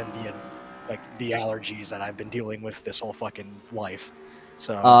other than the allergies that I've been dealing with this whole fucking life.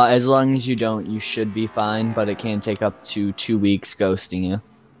 So As long as you don't, you should be fine. But it can take up to 2 weeks ghosting you,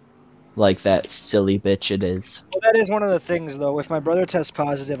 like that silly bitch it is. well, that is one of the things, though. If my brother tests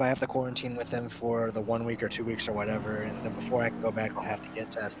positive, I have to quarantine with him for the 1 week or 2 weeks or whatever, and then before I can go back, I'll have to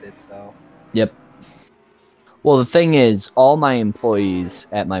get tested. So Yep. Well, the thing is, all my employees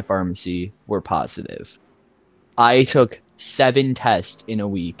at my pharmacy were positive. I took 7 tests in a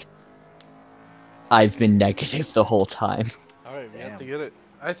week. I've been negative the whole time. All right, we have to Damn. get it.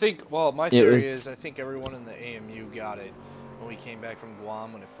 I think. Well, my It theory was is I think everyone in the AMU got it when we came back from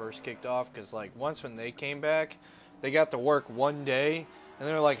Guam when it first kicked off. Cause like once when they came back, they got to work one day and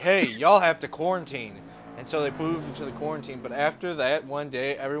they were like, "Hey, y'all have to quarantine," and so they moved into the quarantine. But after that one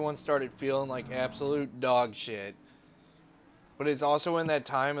day, everyone started feeling like absolute dog shit. But it's also in that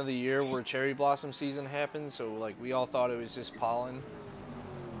time of the year where cherry blossom season happens, so like we all thought it was just pollen.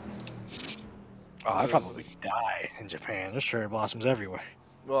 oh, I'd So it's probably die in Japan. There's cherry blossoms everywhere.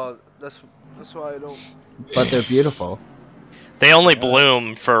 well, that's why I don't. but they're beautiful. they only Yeah.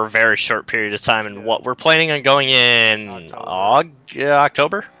 bloom for a very short period of time, and Yeah. what we're planning on going in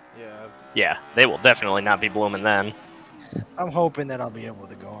October? Yeah. Yeah, they will definitely not be blooming then. I'm hoping that I'll be able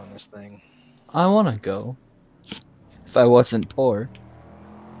to go on this thing. I want to go. If I wasn't poor,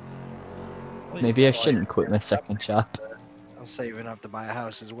 Well, maybe I well, shouldn't quit my second job. I'm saving up to buy a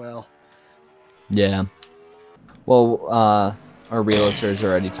house as well. Yeah. Well, our realtor's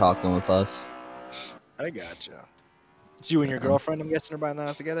already talking with us. I gotcha. It's you and your Yeah. girlfriend, I'm guessing, are buying the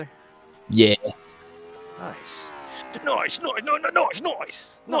house together? Yeah. Nice.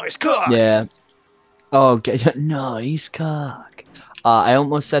 Nice cock. Yeah. Oh, nice cock. I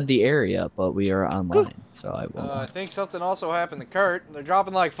almost said the area, but we are online, so I will I not. think something also happened to Kurt. They're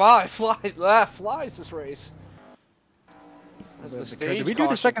dropping like 5 flies this race. That's the stage. Did we do the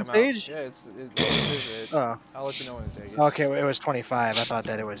caution second come out. stage? Yeah, this is it. Oh, I'll let you know when to take it. okay. Well, it was 25. I thought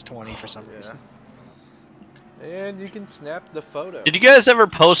that it was 20 for some reason. And you can snap the photo. Did you guys ever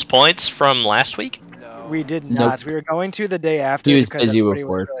post points from last week? No. We did Nope. not. We were going to the day after He was because busy with everybody was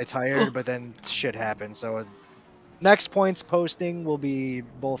work. really tired, but then shit happened. So next points posting will be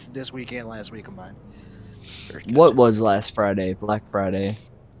both this week and last week combined. What was last Friday? Black Friday.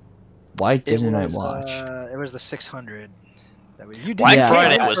 Why didn't I watch? It was the 600 that you did. Black Yeah,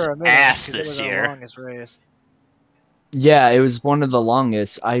 Friday I- was for a minute, ass 'cause it this was our year. longest race. Yeah, it was one of the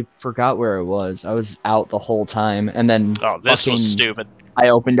longest. I forgot where it was. I was out the whole time, and then Oh, this fucking, was stupid. I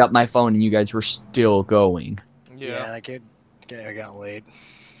opened up my phone, and you guys were still going. Yeah, Yeah. like it got late.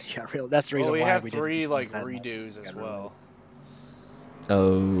 Yeah, real. That's the Well, reason we why have we 3 didn't like that night. redos as Got really well.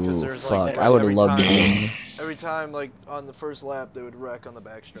 Oh there's, like, fuck! I would have every loved to time- be. Every time, like on the first lap, they would wreck on the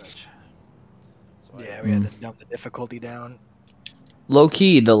backstretch. So Yeah, we had to dump the difficulty down. Low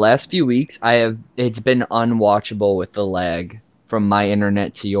key, the last few weeks, it's been unwatchable with the lag from my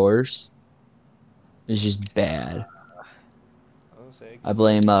internet to yours. It's just bad. I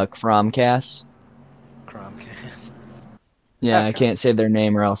blame Chromcast. Chromcast. Yeah, I can't say their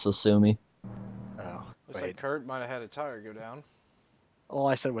name or else they'll sue me. Oh, Looks wait. like Kurt might have had a tire go down. All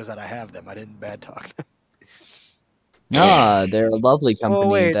I said was that I have them. I didn't bad talk them. Nah, they're a lovely company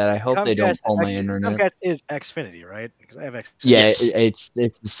wait, that I hope they don't pull my internet. Comcast is Xfinity, right? Because I have Xfinity. Yeah, Yes.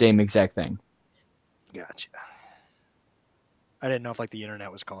 it's the same exact thing. Gotcha. I didn't know if like the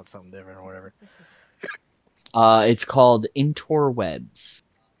internet was called something different or whatever. It's called Interwebs.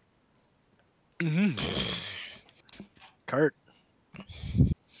 Mm-hmm. Kurt.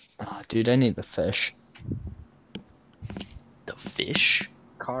 Oh, dude, I need the fish. The fish?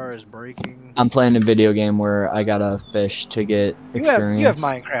 Car is braking. I'm playing a video game where I gotta fish to get You have experience.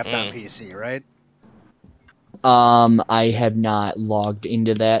 Minecraft on PC, right? I have not logged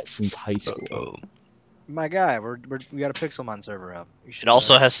into that since high school. Oh. My guy, we got a Pixelmon server up. You should, It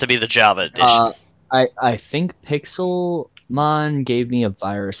also has to be the Java edition. I think Pixel Mon gave me a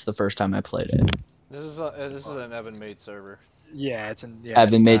virus the first time I played it. This is an Evan made server. Yeah, it's in. Yeah,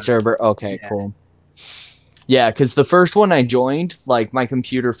 Evan it's made not- server. Okay, yeah. cool. Yeah, because the first one I joined, like my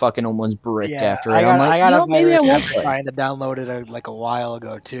computer fucking almost bricked Yeah, after it. I'm like, I got a maybe I virus won't after play. trying to download it like a while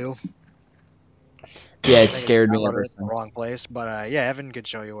ago too. Yeah, I it think I scared me downloaded ever it in the since. wrong place, but yeah, Evan could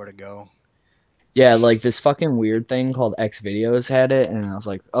show you where to go. Yeah, like this fucking weird thing called X videos had it, and I was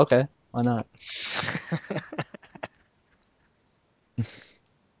like, okay, why not?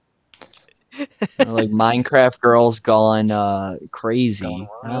 Like Minecraft girls gone crazy, Going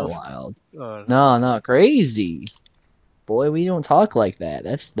not wild. wild. Oh, No, not crazy. Boy, we don't talk like that.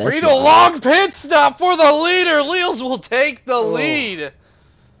 That's Riedel, wild. long pit stop for the leader. Leels will take the Oh. lead.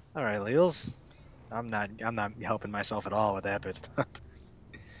 all right, Leels. I'm not helping myself at all with that pit stop.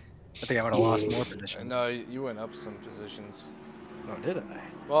 I think I would have lost more positions. No, you went up some positions. Oh, did I?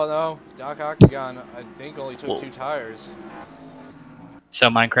 Well, no, Doc Octagon, I think only took Whoa. 2 tires. So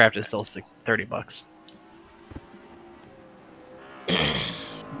Minecraft is still $30.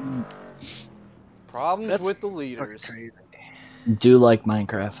 Problems That's with the fucking leaders. crazy. Do like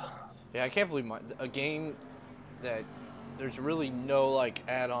Minecraft. Yeah, I can't believe a game that there's really no like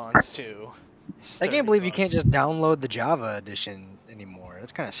add-ons to. I can't believe you can't $30. just download the Java edition anymore.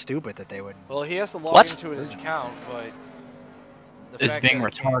 That's kind of stupid that they would. Well, he has to log What? into his account, but the It's fact being that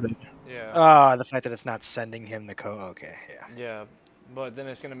it can't- retarded. Yeah. The fact that it's not sending him the code. Okay, yeah. Yeah, but then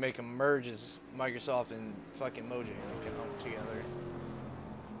it's gonna make him merge his Microsoft and fucking Mojang account together.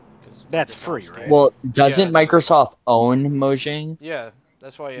 'Cause That's Microsoft's free, getting- right? Well, doesn't Yeah. Microsoft own Mojang? Yeah,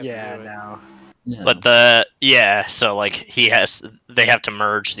 that's why you have Yeah, to do it. no. Yeah. But so like they have to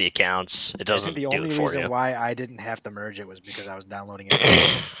merge the accounts. It I doesn't think the do only it for reason you. why I didn't have to merge it was because I was downloading it.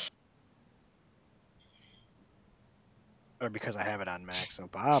 Or because I have it on Mac. So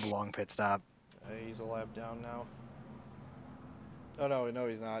Bob, long pit stop. He's a lap down now. Oh no,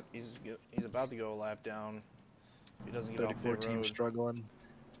 he's not. He's about to go a lap down. He doesn't get off 34 pit team road. struggling.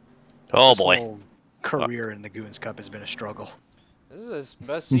 Oh This boy. whole career in the Goons Cup has been a struggle. This is his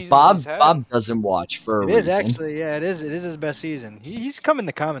best season Bob he's had. Bob doesn't watch for a It is reason. actually, yeah, it is his best season. He's come in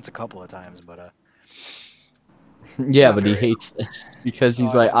the comments a couple of times, but Yeah, Not but he very hates this because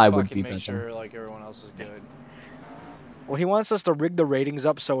he's Oh, like, had to I would fucking be make better. sure like everyone else is good. well, he wants us to rig the ratings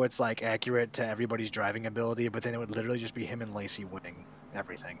up so it's like accurate to everybody's driving ability, but then it would literally just be him and Lacey winning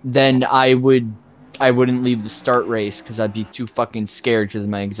everything. Then I wouldn't leave the start race because I'd be too fucking scared because of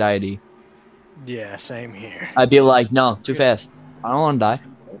my anxiety. Yeah, same here. I'd be like, no, too fast. I don't want to die.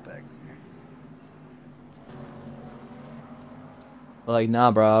 Like, nah,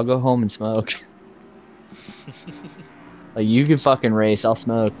 bro, I'll go home and smoke. Like, you can fucking race, I'll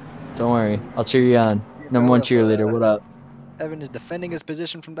smoke. Don't worry, I'll cheer you on. Number one cheerleader, what up? Evan is defending his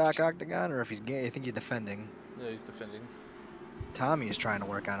position from Doc Octagon, or if he's gay, I think he's defending. Yeah, he's defending. Tommy is trying to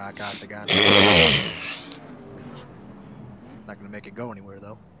work on Doc Octagon. Not gonna make it go anywhere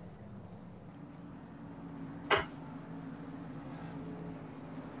though.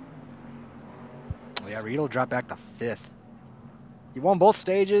 Yeah, Reed will drop back to 5th. He won both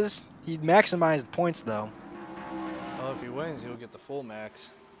stages. He maximized points though. Well, if he wins, he'll get the full max.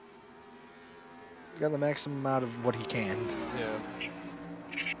 He got the maximum amount of what he can Yeah.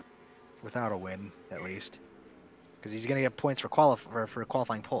 without a win, at least. Because he's gonna get points for for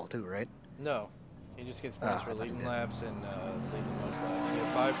qualifying pole too, right? No. He just gets points Oh, for I thought he leading did. laps and leading the most laps. You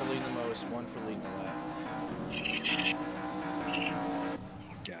get 5 for leading the most, 1 for leading the lap.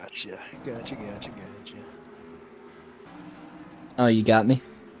 Gotcha. Oh, you got me?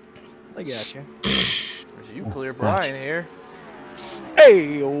 I gotcha. There's you clear Brian here.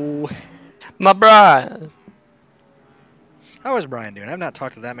 Hey yo! My bride. How is Brian doing? I've not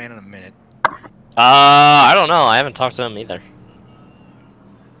talked to that man in a minute. I don't know. I haven't talked to him either.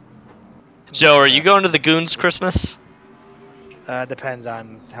 Joe, are you going to the Goons Christmas? Depends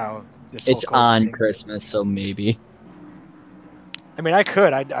on how this whole It's COVID on thing- Christmas, so maybe. I mean, I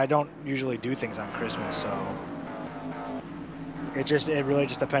could. I don't usually do things on Christmas, so it really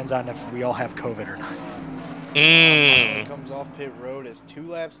just depends on if we all have COVID or not. He comes off pit road, it's 2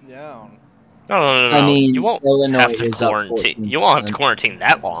 laps down. No. I mean, you won't Illinois have to is up quarantine. You won't have to 14%. quarantine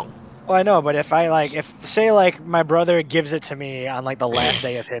that long. Well, I know, but if say my brother gives it to me on like the last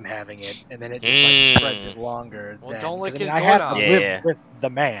day of him having it, and then it just like spreads it longer. Well, then, don't 'cause, lick I mean, his I door have out. to Yeah. live with the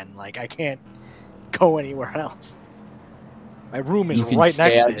man. Like I can't go anywhere else. My room is You can right stay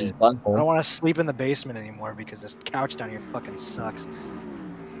next out to of his his. I don't butthole. want to sleep in the basement anymore because this couch down here fucking sucks.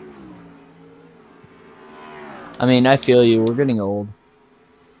 I mean, I feel you. We're getting old.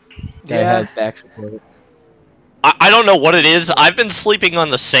 Gotta Yeah. have back support. I don't know what it is. I've been sleeping on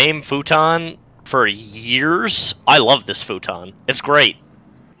the same futon for years. I love this futon. It's great.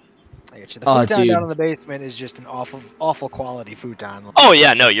 I get you. The Oh, futon dude. down in the basement is just an awful quality futon. Oh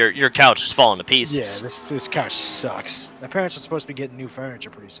yeah, no, your couch is falling to pieces. Yeah, this couch sucks. My parents are supposed to be getting new furniture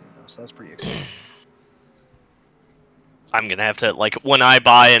pretty soon though, so that's pretty exciting. I'm gonna have to, like, when I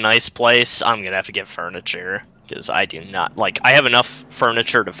buy a nice place, I'm gonna have to get furniture because I do not like. I have enough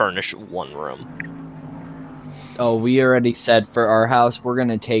furniture to furnish one room. Oh, we already said for our house, we're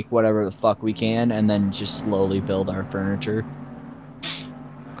gonna take whatever the fuck we can and then just slowly build our furniture.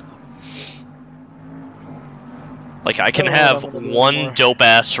 Like, I can I don't know what have I'm gonna do one anymore. dope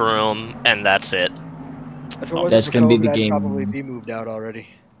ass room and that's it. If it wasn't That's for gonna be COVID, the I'd game probably room. be moved out already.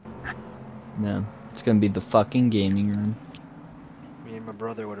 No, it's gonna be the fucking gaming room. Me and my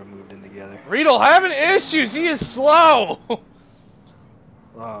brother would have moved in together. Riedel having issues. He is slow.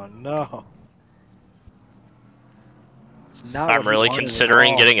 Oh no. It's not what I'm he really wanted at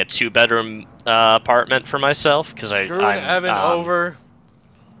considering all. getting a 2-bedroom apartment for myself because Screwing I'm Evan over.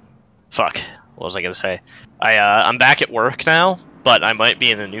 Fuck. What was I gonna say? I'm back at work now, but I might be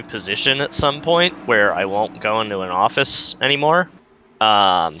in a new position at some point where I won't go into an office anymore.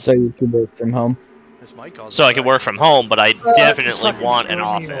 So you can work from home. This might cause So a I can wreck. work from home, but I He's definitely fucking want an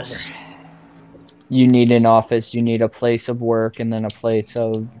screwing me office. over. You need an office, you need a place of work, and then a place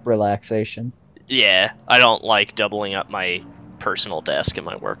of relaxation. Yeah, I don't like doubling up my personal desk and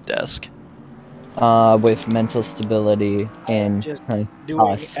my work desk. With mental stability and Just doing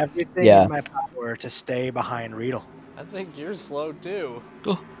us. everything Yeah. in my power to stay behind Riedel. I think you're slow too.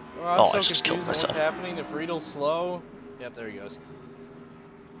 Oh. Oh, I'm Oh, so I just killed confused on what's myself. happening. If Riedel's slow. Yep, there he goes.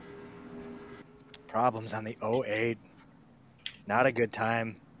 Problems on the 08. Not a good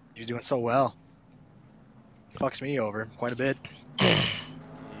time. He's doing so well. Fucks me over quite a bit.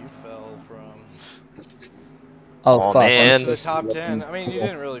 You fell from Oh, Oh, fuck. man. I'm to so the top 10. I mean, you cool.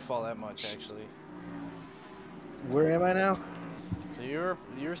 didn't really fall that much actually. Where am I now? So you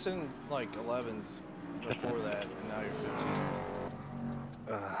were sitting like 11th before that, and now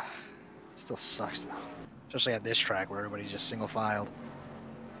you're 15th. Still sucks though. Especially at this track where everybody's just single filed.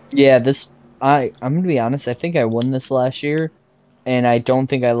 Yeah, I'm gonna be honest, I think I won this last year, and I don't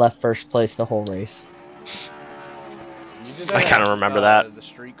think I left first place the whole race. You did I that kinda at, remember that. The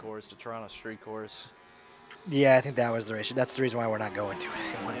street course, the Toronto street course. Yeah, I think that was the race. That's the reason why we're not going to it.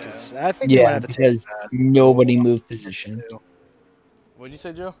 Yeah. 'Cause I think we might Yeah, have to take because nobody Roval moved off the position. schedule, too. What'd you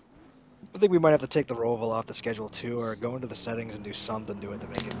say, Joe? I think we might have to take the Roval off the schedule too, or go into the settings and do something to it to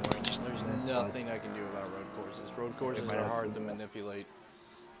make it more interesting. There's but nothing I can do about road courses. Road courses might are have to hard do to that. manipulate.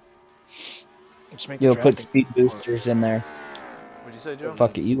 Just make the You'll put drafting speed more- boosters in there. What'd you say, Joe?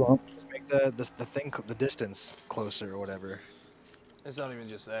 Fuck it, you won't. Just make the distance closer or whatever. It's not even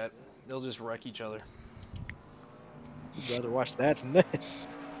just that. They'll just wreck each other. I'd rather watch that than this.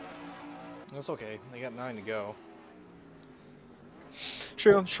 That's okay. They got 9 to go.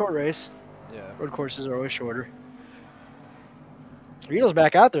 True, short race. Yeah. Road courses are always shorter. Rito's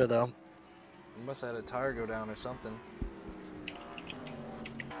back out there though. You must have had a tire go down or something.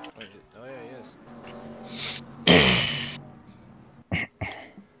 Wait, oh yeah, he is.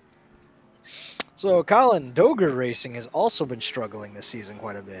 So Colin, Doger Racing has also been struggling this season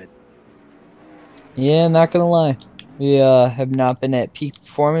quite a bit. Yeah, not gonna lie. We have not been at peak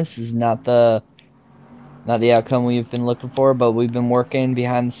performance. This is not the outcome we've been looking for, but we've been working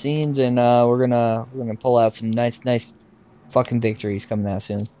behind the scenes, and we're gonna pull out some nice fucking victories coming out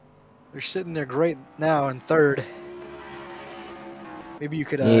soon. They're sitting there great now in third. Maybe you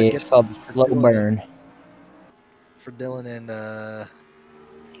could Yeah, get it's called the for slow Dylan- burn. for Dylan and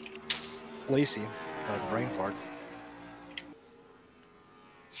Lacey, brain fart.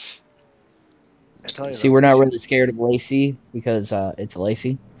 I tell you See, though, we're not Lacey- really scared of Lacey because it's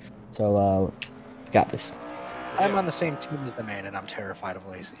Lacey, so got this. I'm on the same team as the man, and I'm terrified of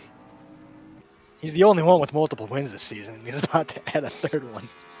Lacey. He's the only one with multiple wins this season, and he's about to add a third one.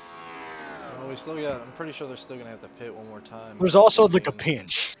 Well, we still got. I'm pretty sure they're still gonna have to pit one more time. There's also the And-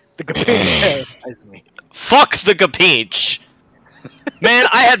 Gapinch. The Gapinch terrifies me. Fuck the Gapinch. Man,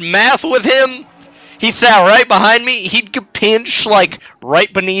 I had math with him. He sat right behind me. He'd Gapinch like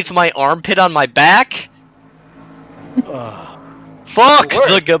right beneath my armpit on my back. Ugh. Fuck The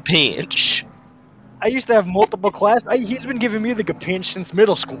worst. the Gapinch. I used to have multiple classes. He's been giving me the Gapinch since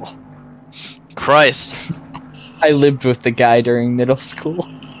middle school. Christ. I lived with the guy during middle school.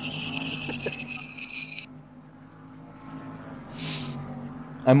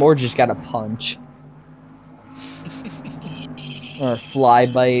 I more just got a punch. Or a fly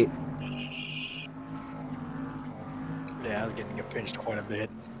bite. Yeah, I was getting Gapinched quite a bit.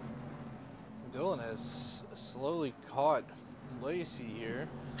 Dylan has slowly caught Lacey here.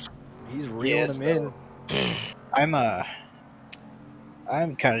 He's reeling Yeah, him in.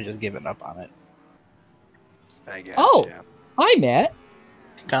 I'm kind of just giving up on it. I guess. Oh. Yeah. Hi, Matt.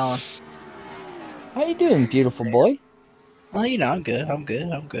 Colin. How you doing, beautiful boy? Well, you know, I'm good. I'm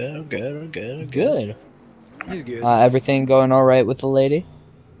good. Good. He's good. Everything going all right with the lady?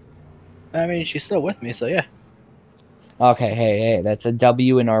 I mean, she's still with me, so yeah. Okay, hey, that's a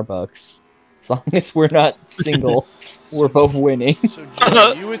W in our books. As long as we're not single, we're both winning. So,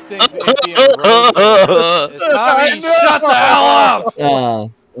 Joe, you would think it being a road course. Tommy, shut the hell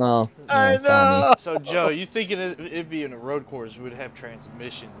up! Well, I Tommy. know. So, Joe, you thinking it being a road course would have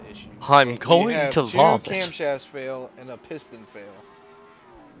transmission issues? I'm But going we have to two vomit. camshafts fail and a piston fail.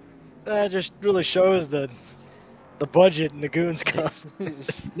 That just really shows the budget in the Goons Cup.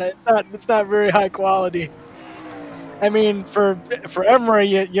 It's not very high quality. I mean, for Emery,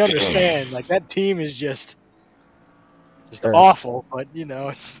 you understand. Like that team is just Cursed. awful. But you know,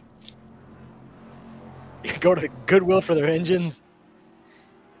 it's you go to Goodwill for their engines,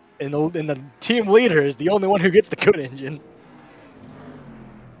 and the team leader is the only one who gets the good engine,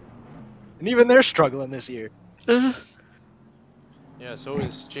 and even they're struggling this year. Yeah, so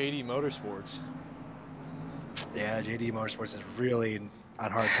is JD Motorsports. Yeah, JD Motorsports is really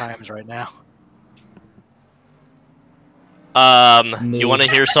on hard times right now. You want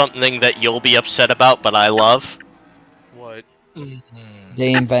to hear something that you'll be upset about, but I love? What?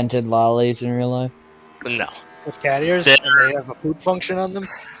 They invented lollies in real life. No. With cat ears, There- and they have a poop function on them.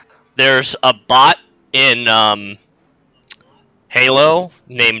 There's a bot in Halo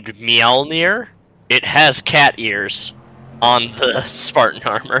named Mjolnir. It has cat ears on the Spartan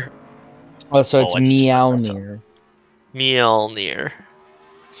armor. Oh, so it's I just fucked myself. Mjolnir. Mjolnir.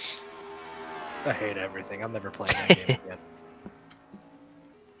 I hate everything. I'm never playing that game again.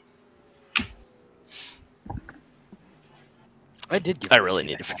 I did. Give I away really C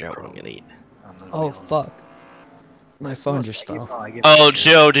need to Mac figure out what Pro I'm gonna eat. on the Oh, wheels. fuck. My phone just I give- fell. I give Oh, a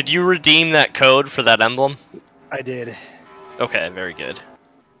shit. Joe, did you redeem that code for that emblem? I did. Okay, very good.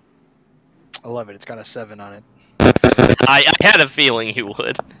 I love it. It's got a 7 on it. I had a feeling you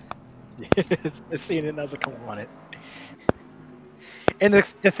would. I seen it and I was like, I want it. And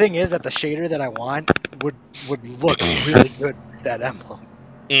the thing is that the shader that I want would look really good with that emblem.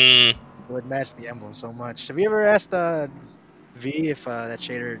 Mm, It would match the emblem so much. Have you ever asked V if that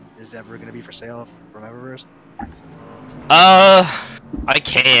shader is ever going to be for sale from Eververse? I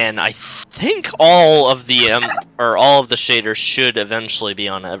can. I think all of the all of the shaders should eventually be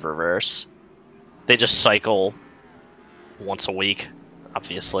on Eververse. They just cycle once a week,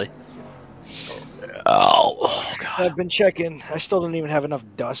 obviously. Oh god. I've been checking. I still don't even have enough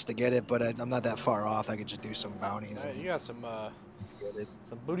dust to get it, but I'm not that far off. I could just do some bounties. Alright, And you got some get it.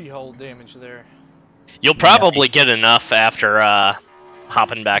 booty hole damage there. You'll probably get enough after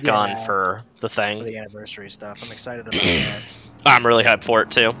hopping back on Yeah. for the For thing. the anniversary stuff. I'm excited about that. I'm really hyped for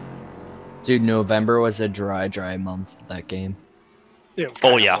it too. Dude, November was a dry month for that game. It Oh,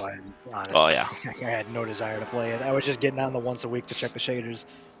 kinda yeah. was, honestly. Oh yeah. I had no desire to play it. I was just getting on the once a week to check the shaders.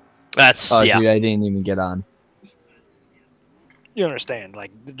 That's Oh, yeah. dude, I didn't even get on. You understand?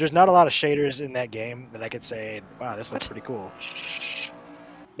 Like, there's not a lot of shaders in that game that I could say, wow, this looks pretty cool.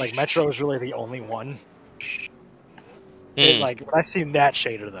 Like, Metro is really the only one. It, Hmm. like, when I seen that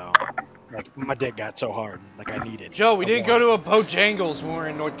shader, though, like, my dick got so hard. Like, I needed. Joe, we I didn't go wanted- to a Bojangles when we were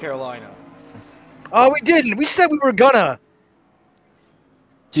in North Carolina. Oh, we didn't! We said we were gonna!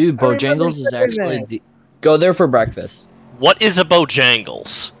 Dude, I remember Bojangles is saying actually... that. Go there for breakfast. What is a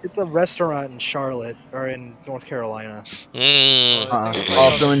Bojangles? It's a restaurant in Charlotte, or in North Carolina. Mm. I think it's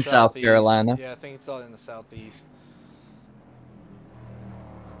Also on the in South southeast. Carolina. Yeah, I think it's all in the southeast.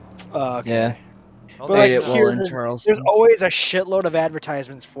 Okay. Yeah. Well, But, Ate like, it that's while in there's Charleston. always a shitload of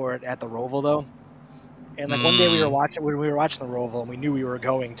advertisements for it at the Roval, though. And like one day we were Mm. watching when we were watching the Roval, and we knew we were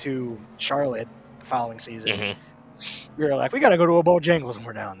going to Charlotte the following season. Mhm. We were like, we gotta go to a Bojangles when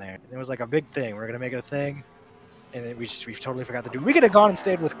we're down there. And it was like a big thing. We are gonna make it a thing, and then we totally forgot to do. We could have gone and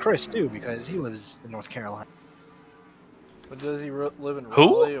stayed with Chris too because he lives in North Carolina. But does he live in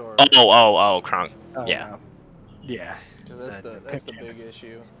Who? Raleigh or? Oh, Kronk. Yeah. No. Yeah. Because that's the the big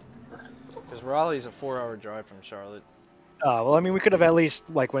issue. Because Raleigh's a 4-hour drive from Charlotte. Well, I mean, we could have at least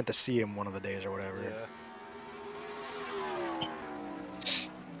like went to see him one of the days or whatever. Yeah.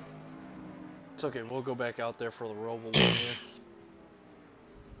 It's okay. We'll go back out there for the Roval one year.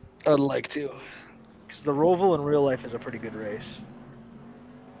 I'd like to, because the Roval in real life is a pretty good race.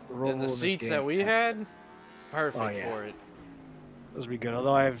 The Roval And the in this seats game- that we had, perfect Oh, yeah. for it. Those would be good.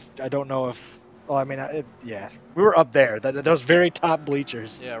 Although I don't know if. Oh, I mean, yeah, we were up there. Those very top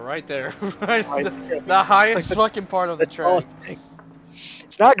bleachers. Yeah, right there. right. Right The, there. the highest the- fucking part of the That's all track. I think.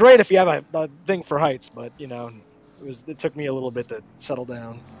 It's not great if you have a thing for heights, but you know, it took me a little bit to settle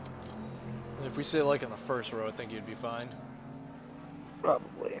down. If we sit like on the first row, I think you'd be fine.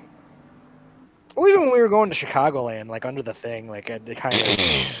 Probably. Well, even when we were going to Chicagoland, like under the thing, like it kind of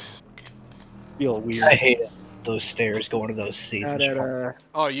feel weird. I hate it. Those stairs going to those seats. Not in at Chicago.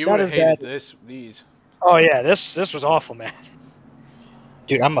 Oh, you Not would have as hated bad. these. Oh yeah, this was awful, man.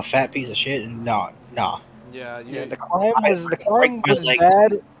 Dude, I'm a fat piece of shit, and nah. Yeah, Yeah, the climb was break my legs.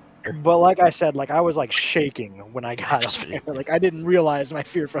 bad, but like I said, like I was like shaking when I got up there. Like I didn't realize my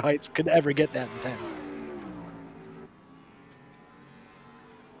fear for heights could ever get that intense.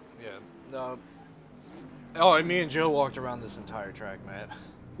 Yeah. No. Oh, and me and Joe walked around this entire track, man.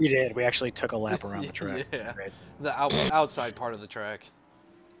 We did. We actually took a lap around the track. Yeah. Right. The outside part of the track.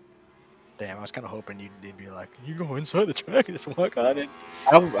 Damn, I was kind of hoping they'd be like, "You go inside the track and just walk on it."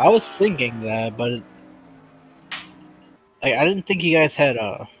 I was thinking that, but I didn't think you guys had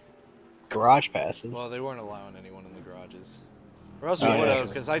garage passes. Well, they weren't allowing anyone in the garages. Or else Oh, we yeah, would have, 'cause-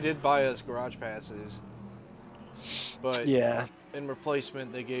 because I did buy us garage passes. But Yeah. in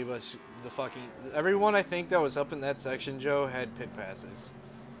replacement, they gave us the fucking... Everyone, I think, that was up in that section, Joe, had pit passes.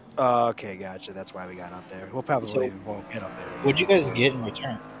 Okay, gotcha. That's why we got up there. We'll probably won't get up there. What'd you guys get in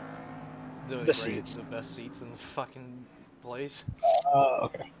return? The seats. The best seats in the fucking place.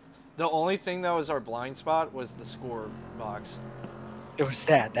 Okay. The only thing that was our blind spot was the score box. It was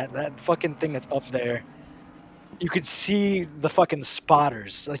that fucking thing that's up there. You could see the fucking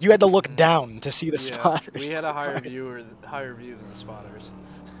spotters. Like you had to look down to see the spotters. We had a higher view than the spotters.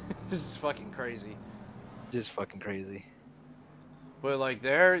 This is fucking crazy. Just fucking crazy. But like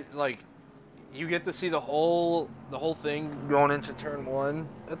there, like you get to see the whole thing going into turn 1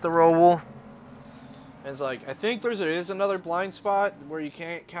 at the Roval. And it's like I think there is another blind spot where you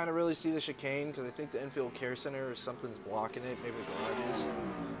can't kind of really see the chicane because I think the infield care center or something's blocking it, maybe the garages.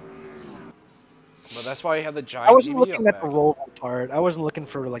 But that's why you have the giant. I wasn't DVD looking up at the back. Roval part. I wasn't looking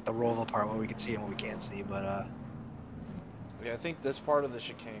for like the Roval part, what we can see and what we can't see. But Yeah, I think this part of the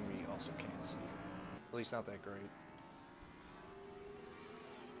chicane we also can't see. At least not that great.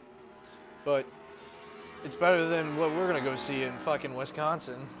 But it's better than what we're gonna go see in fucking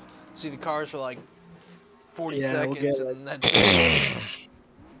Wisconsin. See the cars for like 40 Yeah, we'll seconds get, and that's it.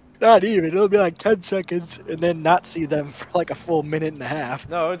 not even. It'll be like 10 seconds, and then not see them for like a full minute and a half.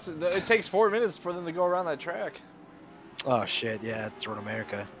 No, it takes 4 minutes for them to go around that track. Oh shit! Yeah, it's Road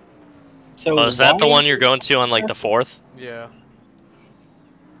America. So Oh, is that the why- one you're going to on like the 4th? Yeah.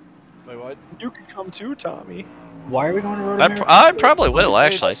 Wait, what? You can come too, Tommy. Why are we going to Road I, America? I probably will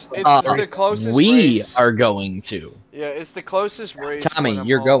actually. It's the closest We race. are going to. Yeah, it's the closest race. Tommy, when I'm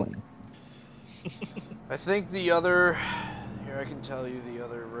you're home. going. I think the other. Here, I can tell you the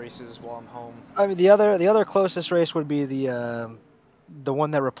other races while I'm home. I mean, the other closest race would be the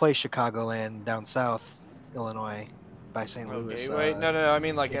one that replaced Chicagoland down south, Illinois, by St. Oh, Louis. Gateway? No. I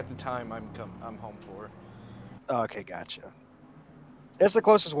mean, like at the time I'm home for. Oh, okay, gotcha. It's the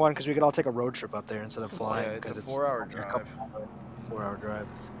closest one because we could all take a road trip up there instead of flying. Yeah, it's a 'cause 4-hour only drive. 4-hour drive.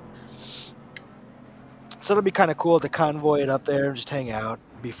 So it'll be kind of cool to convoy it up there and just hang out,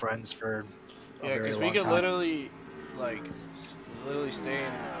 be friends for a Yeah, very because we long could time. literally stay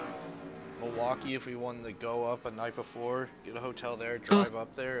in Milwaukee if we wanted to go up a night before, get a hotel there, drive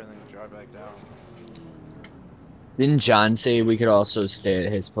up there, and then drive back down. Didn't John say we could also stay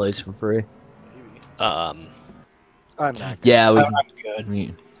at his place for free? Maybe. I'm not. Yeah, we I'm can.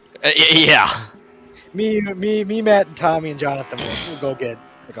 good. Yeah. Me, Matt, and Tommy and Jonathan will go get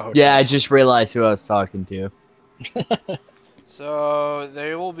like a hotel. Yeah, I just realized who I was talking to. So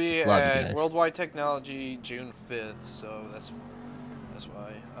they will be Love you at guys. Worldwide Technology June 5th. So that's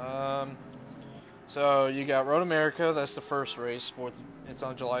why. So you got Road America. That's the first race. It's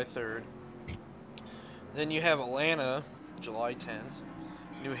on July 3rd. Then you have Atlanta, July 10th.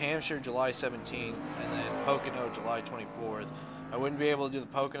 New Hampshire, July 17th, and then Pocono, July 24th. I wouldn't be able to do the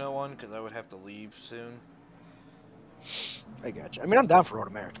Pocono one because I would have to leave soon. I gotcha. I mean, I'm down for Road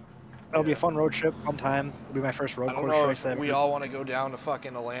America. That'll be a Yeah. fun road trip, fun time. It'll be my first road I don't course know race if ever. we all want to go down to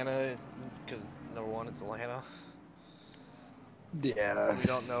fucking Atlanta because number one, it's Atlanta. Yeah. We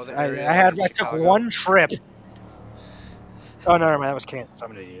don't know the I area. had like I took Chicago. one trip. Oh no, never mind. That was Kansas. I'm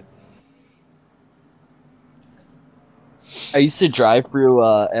an idiot. I used to drive through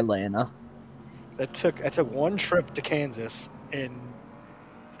Atlanta. I took one trip to Kansas and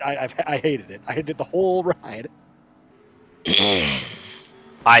I hated it. I did the whole ride.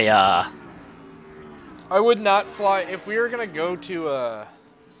 I would not fly if we were gonna go to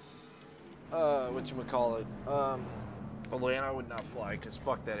whatchamacallit, Atlanta. I would not fly because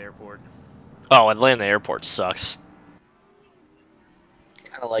fuck that airport. Oh, Atlanta airport sucks.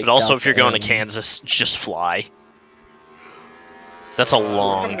 Kind of like. But also, if you're going to Delta Kansas, just fly. That's a We're coming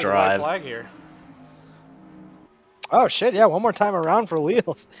long to the white drive. flag here. Oh shit! Yeah, one more time around for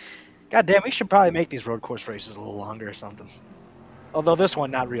wheels. God damn, we should probably make these road course races a little longer or something. Although this one,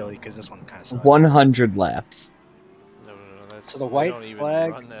 not really, because this one kind of sucks. 100 laps. No, that's So the they white don't even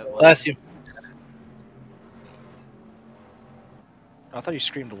flag- run that Bless you. I thought you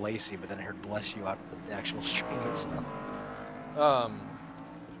screamed Lacey, but then I heard "bless you" out of the actual stream itself.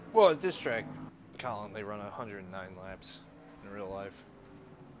 Well, at this track, Colin, they run 109 laps in real life.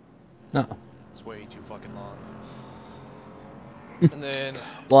 No. It's way too fucking long. And then,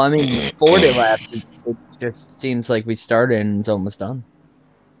 Well, I mean, 40 laps. It just seems like we started and it's almost done.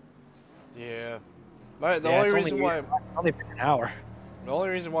 yeah, the Yeah, only it's reason why only been an hour.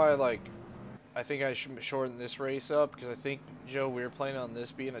 I think I should shorten this race up because I think Joe, we were planning on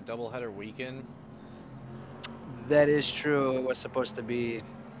this being a doubleheader weekend, That is true. It was supposed to be.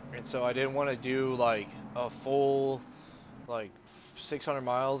 and so I didn't want to do like a full like 600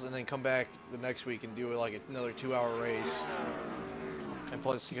 miles and then come back the next week and do like another 2-hour race. And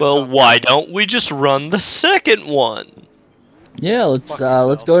plus, Well, why don't we just run the second one? Yeah, let's Fuck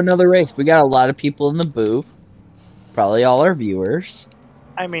let's yourself. go another race. We got a lot of people in the booth. Probably all our viewers.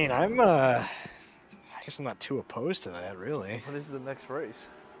 I mean, I guess I'm not too opposed to that, really. What is the next race?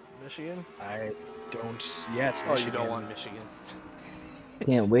 Michigan? I don't. Yeah, it's Oh, Michigan. you don't want Michigan.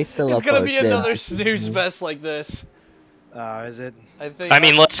 Can't wait till It's I gonna post be it. another snooze fest like this. Is it? I think. I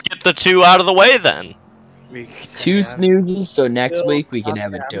mean, let's get the 2 out of the way then. We 2 yeah, snoozes, so next still week we can not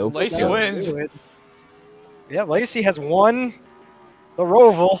have a bad. dope Lacey show. wins. Do it. Yeah, Lacey has won the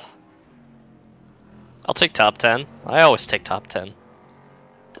Roval. I'll take top 10. I always take top 10.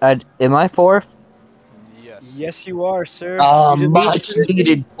 Am I fourth? Yes. Yes, you are, sir. Oh, You did lose a much position.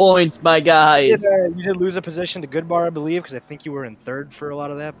 needed points, my guys. You did lose a position to Goodbar, I believe, because I think you were in third for a lot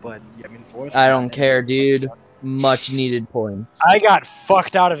of that. But yeah, I mean, fourth. I don't care, dude. Much needed points. I got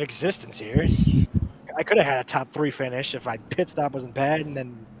fucked out of existence here. I could have had a top 3 finish if my pit stop wasn't bad, and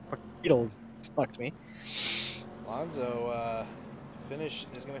then Beetle fucked me. Lonzo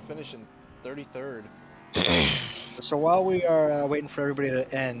is gonna finish in 33rd. So while we are waiting for everybody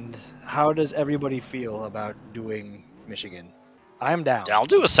to end, how does everybody feel about doing Michigan? I'm down. I'll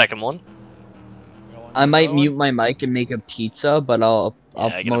do a second one. I might mute my mic and make a pizza, but I'll Yeah, I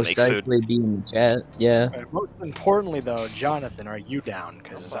gotta most make food. likely be in the chat. Yeah. Alright, most importantly, though, Jonathan, are you down?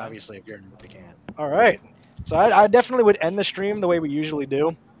 Because I'm fine. obviously, if you're, we can't. All right. So I definitely would end the stream the way we usually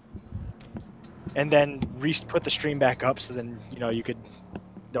do, and then put the stream back up, so then you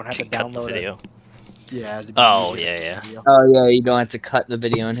don't have to Can cut the download it. video. Yeah. it'd be Oh, easier to yeah. video. Oh yeah, you don't have to cut the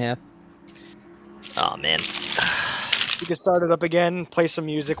video in half. Oh man. We can start it up again. Play some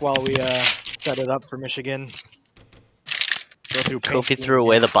music while we set it up for Michigan. Go through paint Kofi schemes threw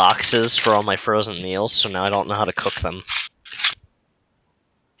away again. the boxes for all my frozen meals, so now I don't know how to cook them.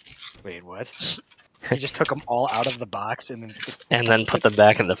 Wait, what? He just took them all out of the box and then. Put them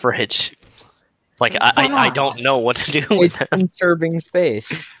back in the fridge. Like, I don't know what to do with It's them. conserving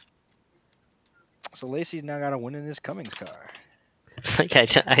space. So Lacey's now got a win in his Cummings car. Like, I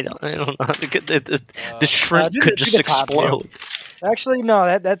don't know how to get the shrimp do could the just top view. explode. Actually,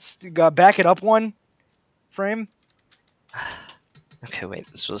 no. That's back it up one frame. Okay, wait,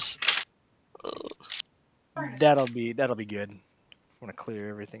 this was... That'll be good. I want to clear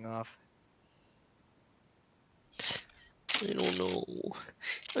everything off. I don't know.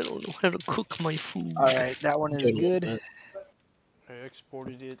 I don't know how to cook my food. All right, that one is good. I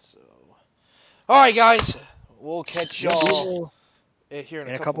exported it, so. Alright, guys. We'll catch y'all here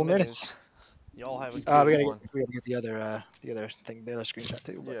in a couple minutes. Y'all have a good we one. gotta get the other thing, the other screenshot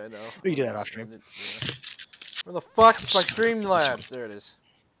too. But Yeah, I know. we can do that off stream. Yeah. Where the fuck is my Streamlabs? There it is.